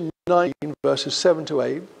Revelation 19, verses 7 to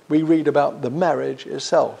 8, we read about the marriage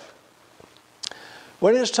itself.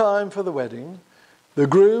 When it's time for the wedding, the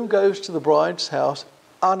groom goes to the bride's house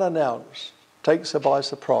unannounced, takes her by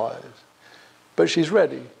surprise. But she's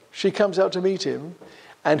ready. She comes out to meet him,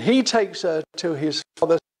 and he takes her to his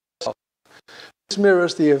father's house. This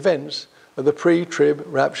mirrors the events of the pre-trib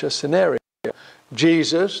rapture scenario.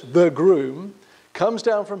 Jesus, the groom, comes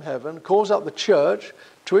down from heaven, calls up the church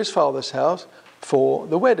to his father's house for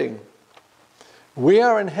the wedding. We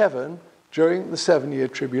are in heaven during the 7-year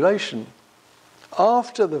tribulation.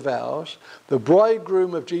 After the vows, the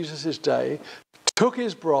bridegroom of Jesus' day took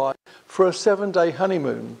his bride for a 7-day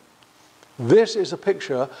honeymoon. This is a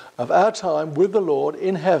picture of our time with the Lord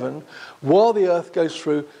in heaven while the earth goes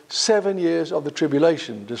through 7 years of the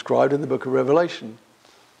tribulation described in the book of Revelation.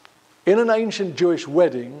 In an ancient Jewish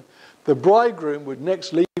wedding, the bridegroom would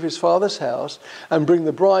next leave his father's house and bring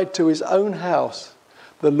the bride to his own house.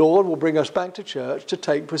 The Lord will bring us back to church to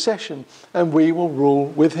take possession, and we will rule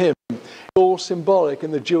with him. It's all symbolic in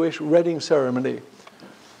the Jewish wedding ceremony.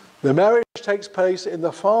 The marriage takes place in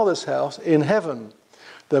the Father's house in heaven.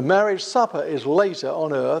 The marriage supper is later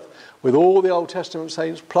on earth with all the Old Testament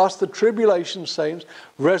saints plus the tribulation saints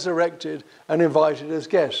resurrected and invited as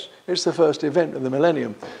guests. It's the first event of the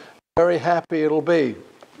millennium. Very happy it'll be.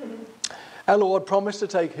 Our Lord promised to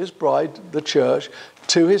take his bride, the church,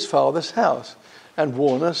 to his Father's house and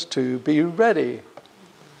warn us to be ready.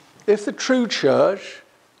 If the true church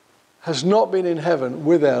has not been in heaven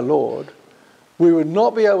with our Lord, we would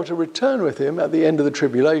not be able to return with him at the end of the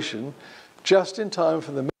tribulation, just in time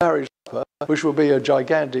for the marriage supper, which will be a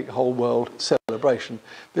gigantic whole world celebration.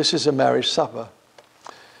 This is a marriage supper.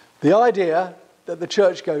 The idea that the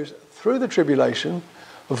church goes through the tribulation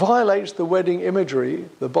violates the wedding imagery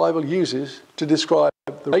the Bible uses to describe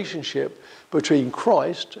the relationship between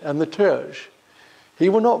Christ and the church. He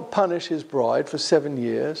will not punish his bride for 7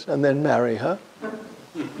 years and then marry her.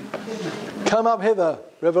 Come up hither,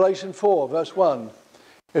 Revelation 4, verse 1.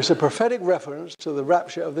 It's a prophetic reference to the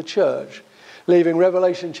rapture of the church, leaving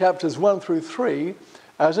Revelation chapters 1 through 3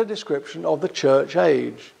 as a description of the church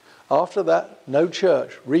age. After that, no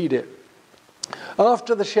church. Read it.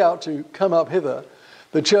 After the shout to come up hither,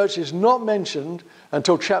 the church is not mentioned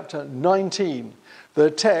until chapter 19.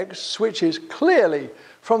 The text switches clearly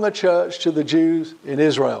from the church to the Jews in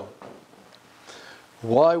Israel.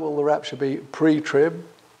 Why will the rapture be pre-trib?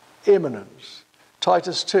 Imminence.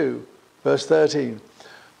 Titus 2, verse 13.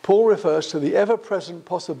 Paul refers to the ever-present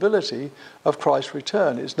possibility of Christ's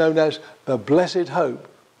return. It's known as the blessed hope.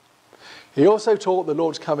 He also taught the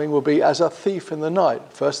Lord's coming will be as a thief in the night.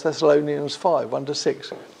 1 Thessalonians 5,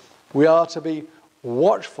 1-6. We are to be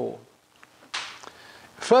watchful.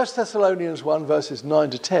 1 Thessalonians 1 verses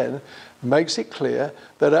 9 to 10 makes it clear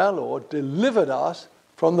that our Lord delivered us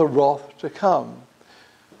from the wrath to come.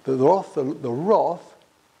 The wrath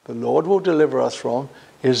the Lord will deliver us from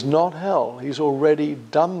is not hell. He's already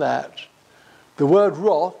done that. The word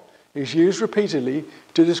wrath is used repeatedly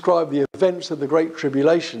to describe the events of the Great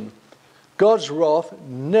Tribulation. God's wrath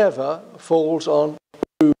never falls on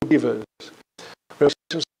true believers.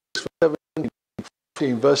 Revelation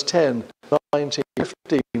 17, verse 10, 19,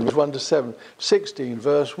 15, verse 1 to 7, 16,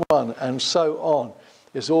 verse 1, and so on.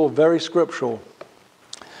 It's all very scriptural.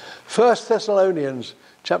 1 Thessalonians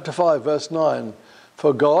chapter 5, verse 9,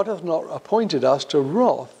 for God hath not appointed us to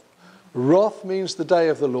wrath. Wrath means the day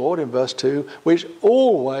of the Lord in verse 2, which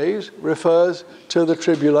always refers to the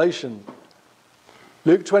tribulation.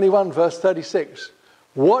 Luke 21, verse 36,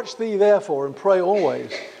 watch thee therefore and pray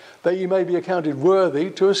always, that ye may be accounted worthy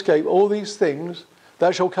to escape all these things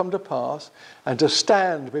that shall come to pass, and to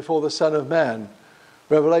stand before the Son of Man.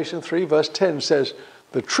 Revelation 3 verse 10 says,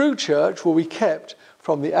 the true church will be kept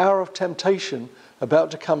from the hour of temptation about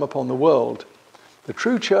to come upon the world. The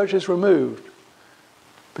true church is removed.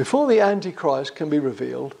 Before the Antichrist can be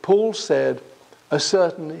revealed, Paul said, a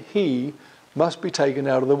certain he must be taken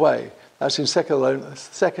out of the way. That's in 2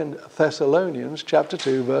 Thessalonians chapter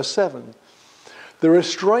 2, verse 7. The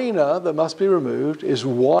restrainer that must be removed is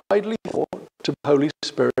widely thought to be the Holy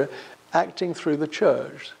Spirit acting through the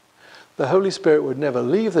church. The Holy Spirit would never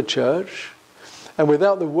leave the church, and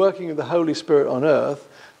without the working of the Holy Spirit on earth,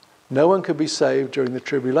 no one could be saved during the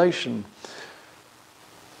tribulation.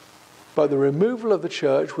 But the removal of the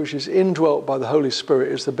church, which is indwelt by the Holy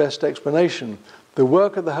Spirit, is the best explanation. The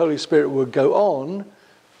work of the Holy Spirit would go on,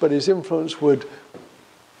 but his influence would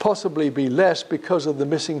possibly be less because of the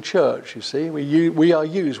missing church, you see. We are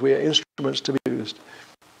instruments to be used.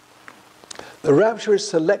 The rapture is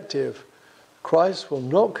selective. Christ will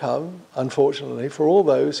not come, unfortunately, for all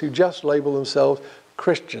those who just label themselves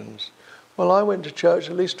Christians. Well, I went to church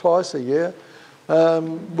at least twice a year.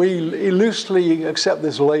 We loosely accept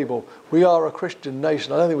this label. We are a Christian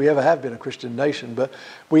nation. I don't think we ever have been a Christian nation, but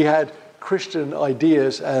we had Christian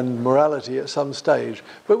ideas and morality at some stage.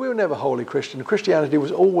 But we were never wholly Christian. Christianity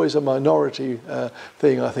was always a minority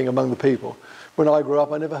thing, I think, among the people. When I grew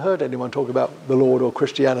up, I never heard anyone talk about the Lord or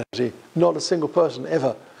Christianity. Not a single person,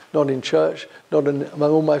 ever. Not in church, not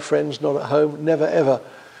among all my friends, not at home, never, ever.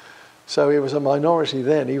 So it was a minority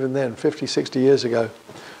then, even then, 50, 60 years ago.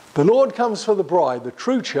 The Lord comes for the bride, the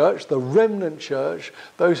true church, the remnant church,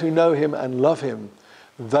 those who know him and love him.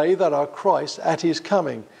 They that are Christ at his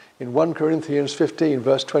coming, in 1 Corinthians 15,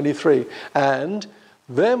 verse 23. And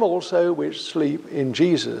them also which sleep in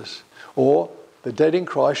Jesus, or the dead in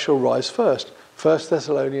Christ shall rise first. 1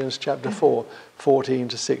 Thessalonians chapter 4, 14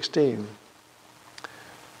 to 16.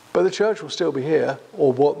 But the church will still be here,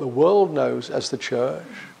 or what the world knows as the church.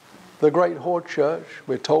 The Great Horde Church,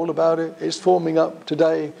 we're told about it. It's forming up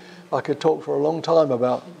today. I could talk for a long time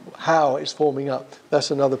about how it's forming up.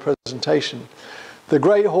 That's another presentation. The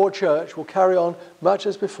Great Horde Church will carry on much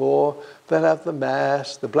as before. They'll have the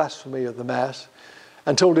Mass, the blasphemy of the Mass,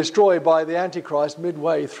 until destroyed by the Antichrist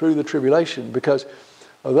midway through the tribulation. Because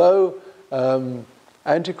although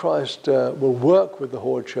Antichrist will work with the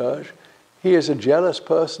Horde Church, he is a jealous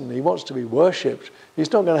person. He wants to be worshipped.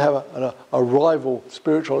 He's not going to have a rival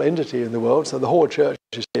spiritual entity in the world. So the Horde Church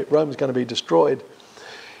is it. Rome's going to be destroyed.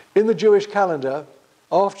 In the Jewish calendar,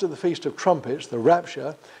 after the Feast of Trumpets, the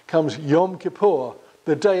rapture, comes Yom Kippur,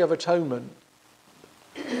 the Day of Atonement.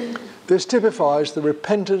 This typifies the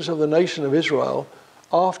repentance of the nation of Israel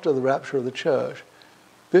after the rapture of the church.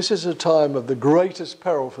 This is a time of the greatest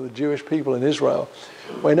peril for the Jewish people in Israel,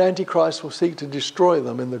 when Antichrist will seek to destroy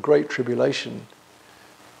them in the Great Tribulation.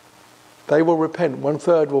 They will repent,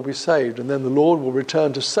 1/3 will be saved, and then the Lord will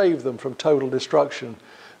return to save them from total destruction.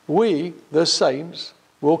 We, the saints,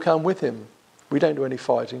 will come with him. We don't do any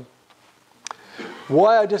fighting.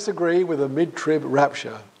 Why I disagree with a mid-trib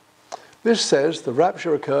rapture. This says the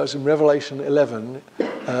rapture occurs in Revelation 11,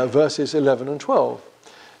 verses 11 and 12.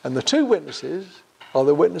 And the two witnesses are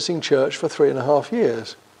the witnessing church for 3.5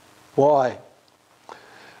 years. Why?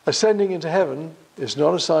 Ascending into heaven is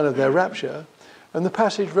not a sign of their rapture, and the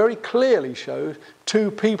passage very clearly shows two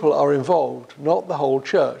people are involved, not the whole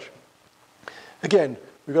church. Again,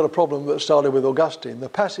 we've got a problem that started with Augustine. The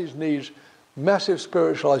passage needs massive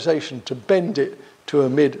spiritualization to bend it to a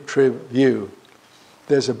mid-trib view.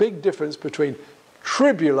 There's a big difference between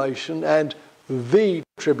tribulation and the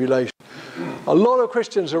tribulation. A lot of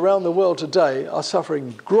Christians around the world today are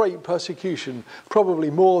suffering great persecution,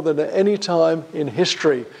 probably more than at any time in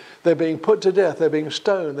history. They're being put to death, they're being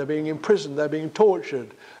stoned, they're being imprisoned, they're being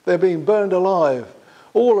tortured, they're being burned alive.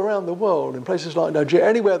 All around the world, in places like Nigeria,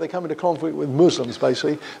 anywhere they come into conflict with Muslims,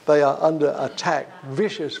 basically, they are under attack,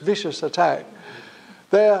 vicious attack.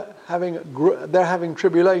 They're having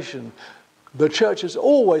tribulation. The church is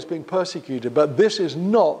always being persecuted, but this is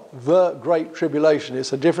not the Great Tribulation.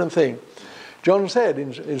 It's a different thing. John said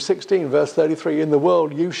in 16, verse 33, "In the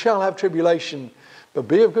world you shall have tribulation, but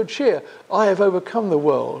be of good cheer. I have overcome the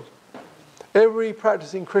world." Every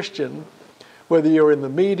practicing Christian, whether you're in the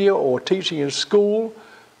media or teaching in school,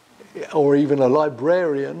 or even a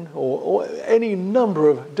librarian, or any number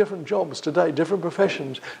of different jobs today, different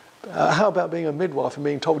professions. How about being a midwife and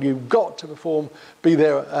being told you've got to be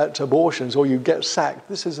there at abortions or you get sacked?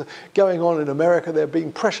 This is going on in America. They're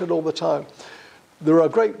being pressured all the time. There are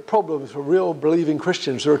great problems for real believing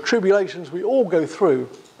Christians. There are tribulations we all go through.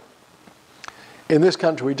 In this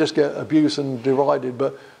country, we just get abused and divided,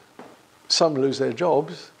 but some lose their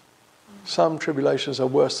jobs. Some tribulations are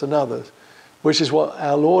worse than others, which is what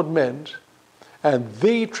our Lord meant. And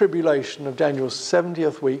the tribulation of Daniel's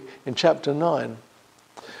 70th week in chapter 9.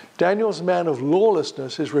 Daniel's man of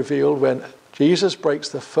lawlessness is revealed when Jesus breaks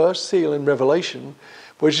the first seal in Revelation,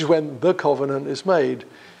 which is when the covenant is made.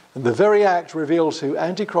 And the very act reveals who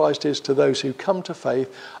Antichrist is to those who come to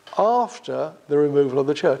faith after the removal of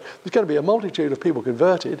the church. There's going to be a multitude of people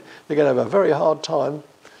converted. They're going to have a very hard time.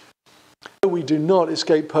 We do not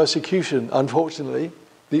escape persecution, unfortunately.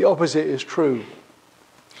 The opposite is true.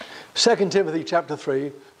 2 Timothy chapter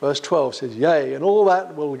 3, verse 12 says, "Yea, and all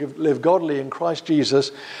that will live godly in Christ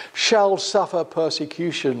Jesus shall suffer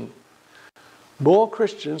persecution." More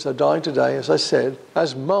Christians are dying today, as I said,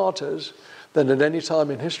 as martyrs than at any time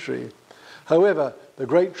in history. However, the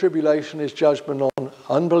great tribulation is judgment on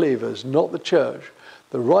unbelievers, not the church.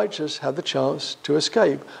 The righteous have the chance to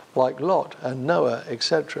escape, like Lot and Noah,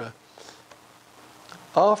 etc.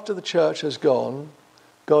 After the church has gone,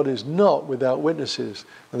 God is not without witnesses,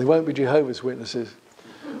 and they won't be Jehovah's Witnesses.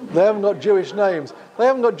 They haven't got Jewish names. They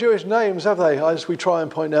haven't got Jewish names, have they? As we try and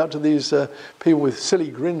point out to these people with silly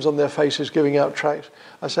grins on their faces giving out tracts,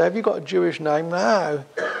 I say, have you got a Jewish name? No.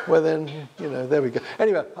 Well then, you know, there we go.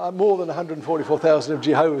 Anyway, more than 144,000 of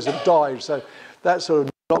Jehovah's have died, so that sort of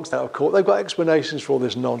knocks out of court. They've got explanations for all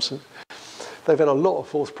this nonsense. They've had a lot of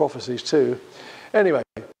false prophecies too. Anyway,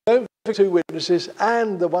 don't forget 2 witnesses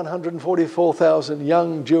and the 144,000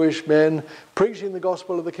 young Jewish men preaching the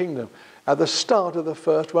gospel of the kingdom at the start of the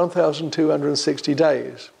first 1,260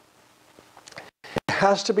 days. It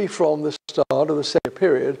has to be from the start of the second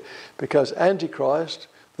period, because Antichrist,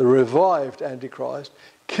 the revived Antichrist,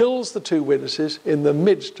 kills the 2 witnesses in the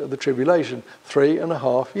midst of the tribulation,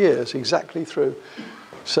 3.5 years, exactly through.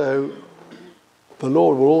 So the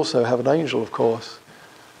Lord will also have an angel, of course.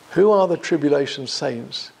 Who are the tribulation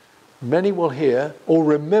saints? Many will hear or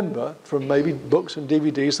remember from maybe books and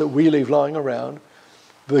DVDs that we leave lying around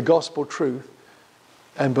the gospel truth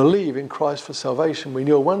and believe in Christ for salvation. We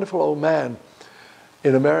knew a wonderful old man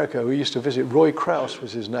in America who used to visit. Roy Krause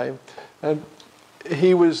was his name, and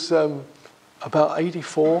he was about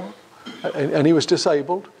 84, and he was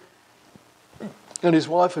disabled, and his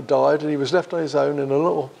wife had died, and he was left on his own in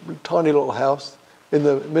a tiny little house in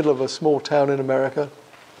the middle of a small town in America.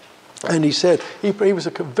 And he said, he was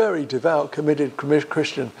a very devout, committed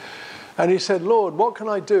Christian. And he said, "Lord, what can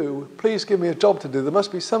I do? Please give me a job to do. There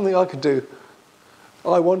must be something I can do.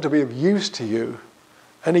 I want to be of use to you."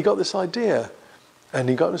 And he got this idea. And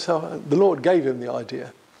he got himself, the Lord gave him the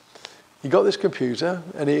idea. He got this computer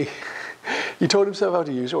and he taught himself how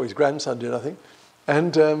to use it, or his grandson did, I think.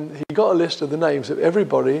 And he got a list of the names of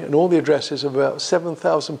everybody and all the addresses of about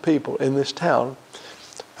 7,000 people in this town.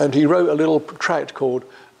 And he wrote a little tract called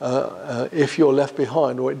 "If You're Left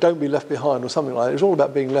Behind," or "Don't Be Left Behind," or something like that. It was all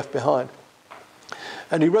about being left behind.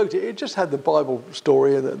 And he wrote it. It just had the Bible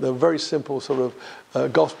story and the very simple sort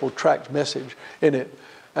of gospel tract message in it.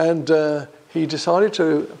 And he decided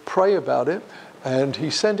to pray about it, and he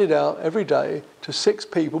sent it out every day to 6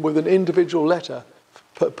 people with an individual letter,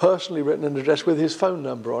 personally written and addressed with his phone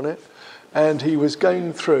number on it. And he was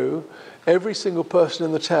going through every single person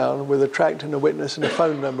in the town with a tract and a witness and a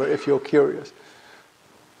phone number, if you're curious.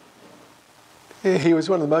 He was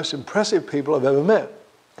one of the most impressive people I've ever met.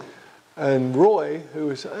 And Roy, he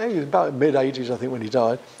was about mid-80s, I think, when he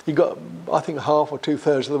died, he got, I think, half or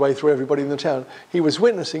 2/3 of the way through everybody in the town. He was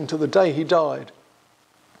witnessing to the day he died.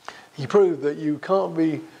 He proved that you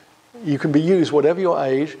can be used whatever your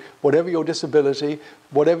age, whatever your disability,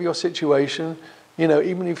 whatever your situation. You know,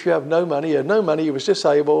 even if you have no money, he had no money, he was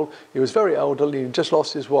disabled, he was very elderly, he just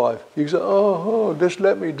lost his wife. You say, oh, just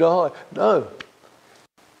let me die. No.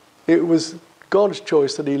 It was God's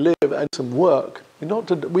choice that he live and some work.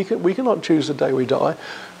 We cannot choose the day we die.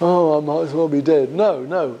 Oh, I might as well be dead.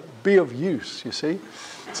 No, be of use, you see.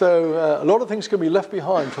 So a lot of things can be left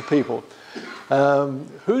behind for people.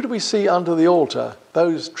 Who do we see under the altar?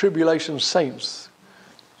 Those tribulation saints.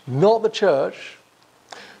 Not the church.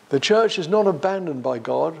 The church is not abandoned by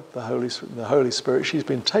God, the Holy Spirit. She's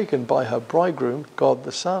been taken by her bridegroom, God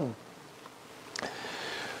the Son.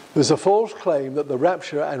 There's a false claim that the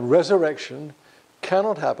rapture and resurrection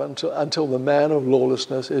cannot happen until the man of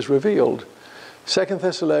lawlessness is revealed. 2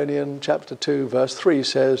 Thessalonians chapter 2, verse 3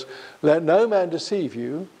 says, "Let no man deceive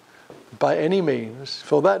you by any means,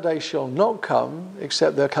 for that day shall not come,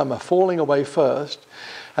 except there come a falling away first,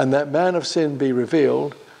 and that man of sin be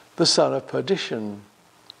revealed, the son of perdition."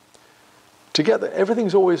 Together,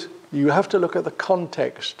 everything's always, you have to look at the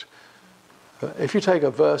context. If you take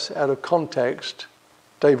a verse out of context,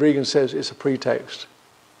 Dave Regan says it's a pretext.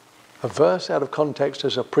 A verse out of context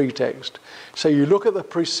is a pretext. So you look at the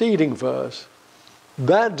preceding verse,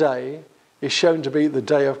 that day is shown to be the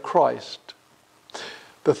day of Christ.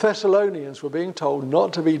 The Thessalonians were being told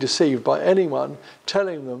not to be deceived by anyone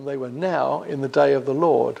telling them they were now in the day of the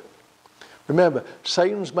Lord. Remember,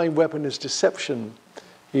 Satan's main weapon is deception.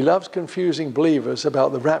 He loves confusing believers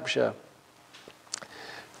about the rapture.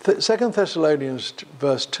 2 Thessalonians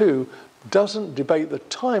verse 2 doesn't debate the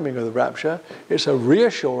timing of the rapture. It's a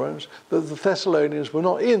reassurance that the Thessalonians were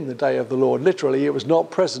not in the day of the Lord. Literally, it was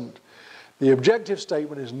not present. The objective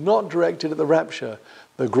statement is not directed at the rapture.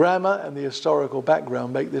 The grammar and the historical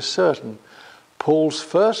background make this certain. Paul's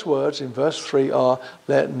first words in verse 3 are,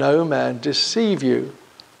 "Let no man deceive you."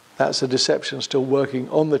 That's a deception still working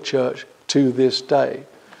on the church to this day.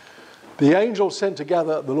 The angel sent to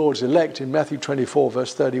gather the Lord's elect in Matthew 24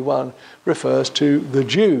 verse 31 refers to the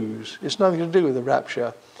Jews. It's nothing to do with the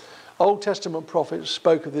rapture. Old Testament prophets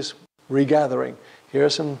spoke of this regathering. Here are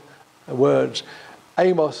some words.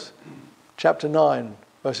 Amos chapter 9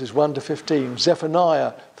 verses 1 to 15,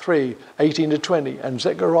 Zephaniah 3, 18 to 20, and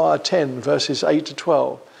Zechariah 10 verses 8 to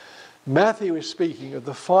 12. Matthew is speaking of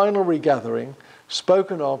the final regathering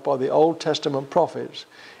spoken of by the Old Testament prophets.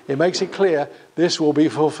 It makes it clear this will be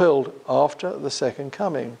fulfilled after the second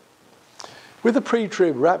coming. With the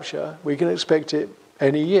pre-trib rapture, we can expect it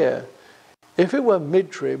any year. If it were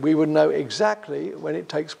mid-trib, we would know exactly when it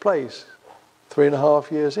takes place,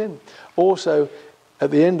 3.5 years in. Also,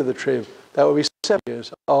 at the end of the trib, that would be 7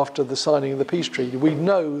 years after the signing of the peace treaty. We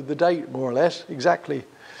know the date, more or less, exactly.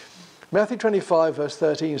 Matthew 25, verse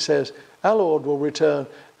 13 says, our Lord will return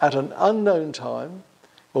at an unknown time.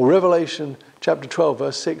 Well, Revelation chapter 12,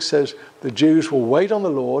 verse 6 says, the Jews will wait on the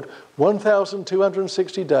Lord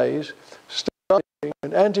 1,260 days, starting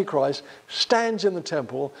when Antichrist stands in the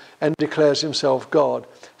temple and declares himself God.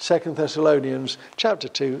 2 Thessalonians chapter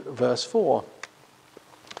 2, verse 4.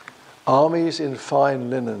 Armies in fine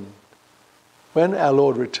linen. When our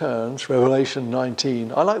Lord returns, Revelation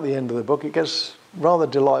 19, I like the end of the book, it gets rather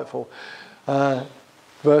delightful.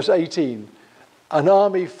 Verse 18, an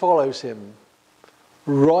army follows him,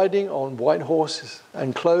 riding on white horses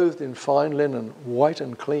and clothed in fine linen, white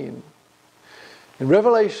and clean. In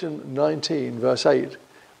Revelation 19, verse 8,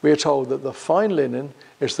 we are told that the fine linen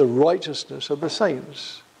is the righteousness of the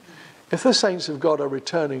saints. If the saints of God are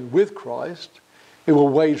returning with Christ, it will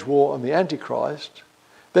wage war on the Antichrist,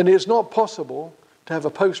 then it's not possible to have a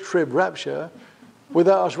post-trib rapture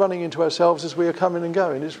without us running into ourselves as we are coming and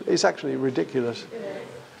going. It's actually ridiculous.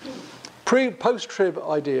 Post-trib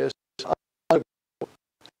ideas,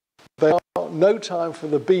 they are no time for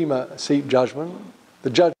the Bema seat judgment, the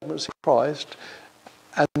judgment seat of Christ,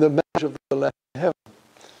 and the marriage of the Lamb in heaven.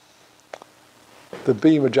 The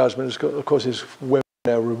Bema judgment, is, of course, is where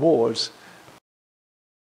our rewards.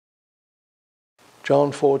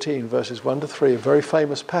 John 14, verses 1 to 3, a very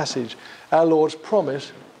famous passage. Our Lord's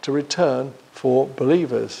promise to return for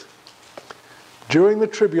believers. During the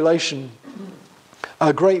tribulation,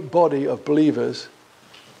 a great body of believers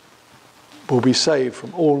will be saved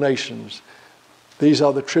from all nations. These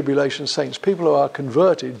are the tribulation saints, people who are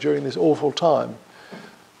converted during this awful time.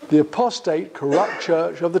 The apostate, corrupt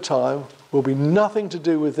church of the time will be nothing to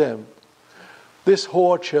do with them. This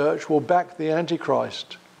whore church will back the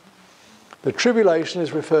Antichrist. The tribulation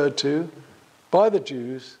is referred to by the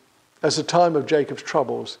Jews as the time of Jacob's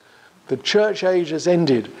troubles. The church age has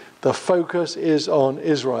ended. The focus is on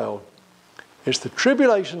Israel. It's the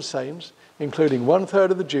tribulation saints, including 1/3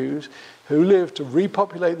 of the Jews, who live to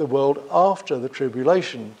repopulate the world after the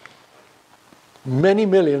tribulation. Many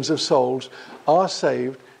millions of souls are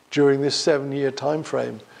saved during this 7-year time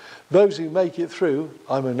frame. Those who make it through,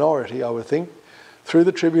 a minority I would think, through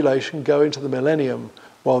the tribulation go into the millennium,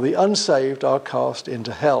 while the unsaved are cast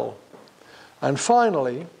into hell. And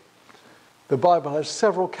finally, the Bible has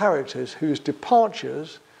several characters whose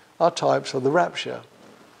departures are types of the rapture.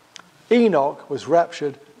 Enoch was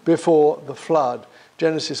raptured before the flood,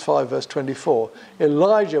 Genesis 5 verse 24.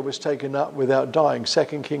 Elijah was taken up without dying,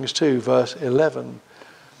 2 Kings 2 verse 11.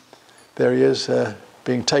 There he is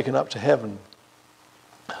being taken up to heaven.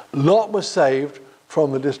 Lot was saved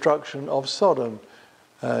from the destruction of Sodom,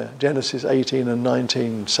 Genesis 18 and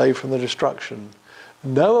 19, saved from the destruction.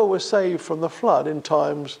 Noah was saved from the flood in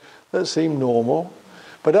times that seemed normal.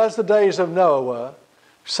 But as the days of Noah were,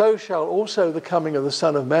 so shall also the coming of the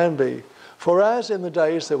Son of Man be. For as in the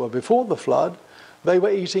days that were before the flood, they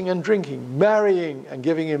were eating and drinking, marrying and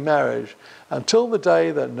giving in marriage, until the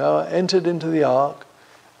day that Noah entered into the ark,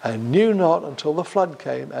 and knew not until the flood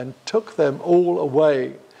came and took them all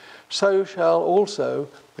away. So shall also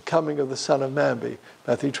the coming of the Son of Man be.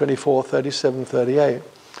 Matthew 24, 37, 38.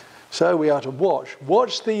 So we are to watch.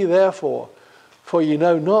 Watch thee therefore, for ye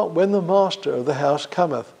know not when the master of the house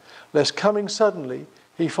cometh, lest coming suddenly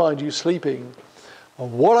he find you sleeping.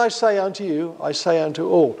 And what I say unto you, I say unto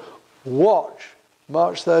all, watch.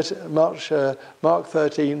 Mark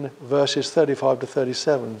 13, verses 35 to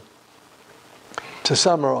 37. To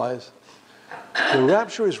summarize, the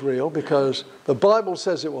rapture is real because the Bible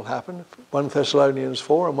says it will happen, 1 Thessalonians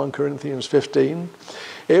 4 and 1 Corinthians 15.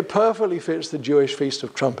 It perfectly fits the Jewish Feast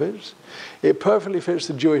of Trumpets. It perfectly fits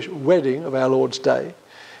the Jewish wedding of our Lord's Day.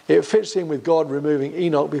 It fits in with God removing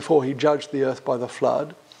Enoch before he judged the earth by the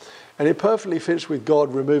flood. And it perfectly fits with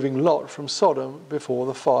God removing Lot from Sodom before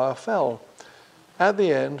the fire fell. At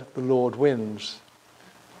the end, the Lord wins.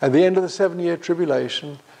 At the end of the 7-year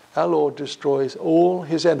tribulation, our Lord destroys all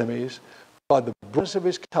his enemies by the brightness of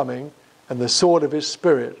his coming and the sword of his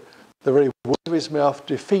spirit. The very words of his mouth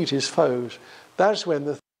defeat his foes. That's when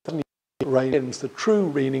the 7-year reign ends, the true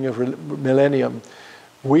reigning of millennium.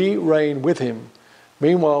 We reign with him.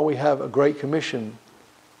 Meanwhile, we have a Great Commission,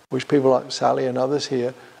 which people like Sally and others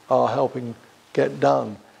here are helping get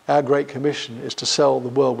done. Our Great Commission is to sell the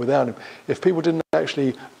world without him. If people didn't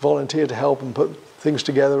actually volunteer to help and put things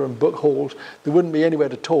together and book halls, there wouldn't be anywhere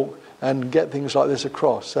to talk and get things like this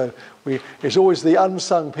across. So it's always the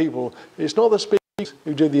unsung people. It's not the speakers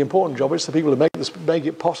who do the important job, it's the people who make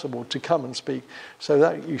it possible to come and speak. So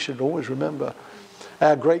that you should always remember.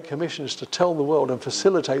 Our Great Commission is to tell the world and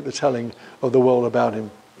facilitate the telling of the world about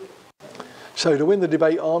him. So to win the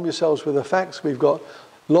debate, arm yourselves with the facts. We've got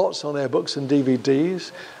lots on our books and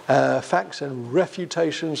DVDs, facts and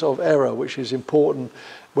refutations of error, which is important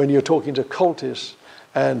when you're talking to cultists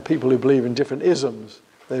and people who believe in different isms.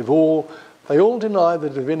 They all deny the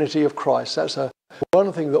divinity of Christ. That's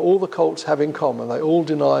one thing that all the cults have in common. They all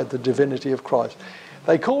deny the divinity of Christ.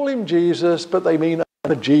 They call him Jesus, but they mean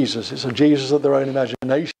another Jesus. It's a Jesus of their own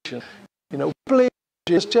imagination. You know, believe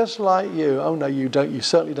Jesus just like you. Oh no, you don't. You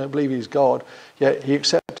certainly don't believe he's God. Yet he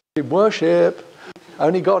accepted worship.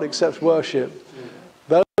 Only God accepts worship.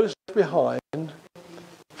 Those behind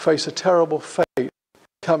face a terrible fate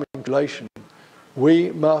coming tribulation.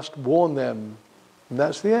 We must warn them. And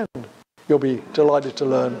that's the end. You'll be delighted to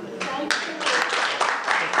learn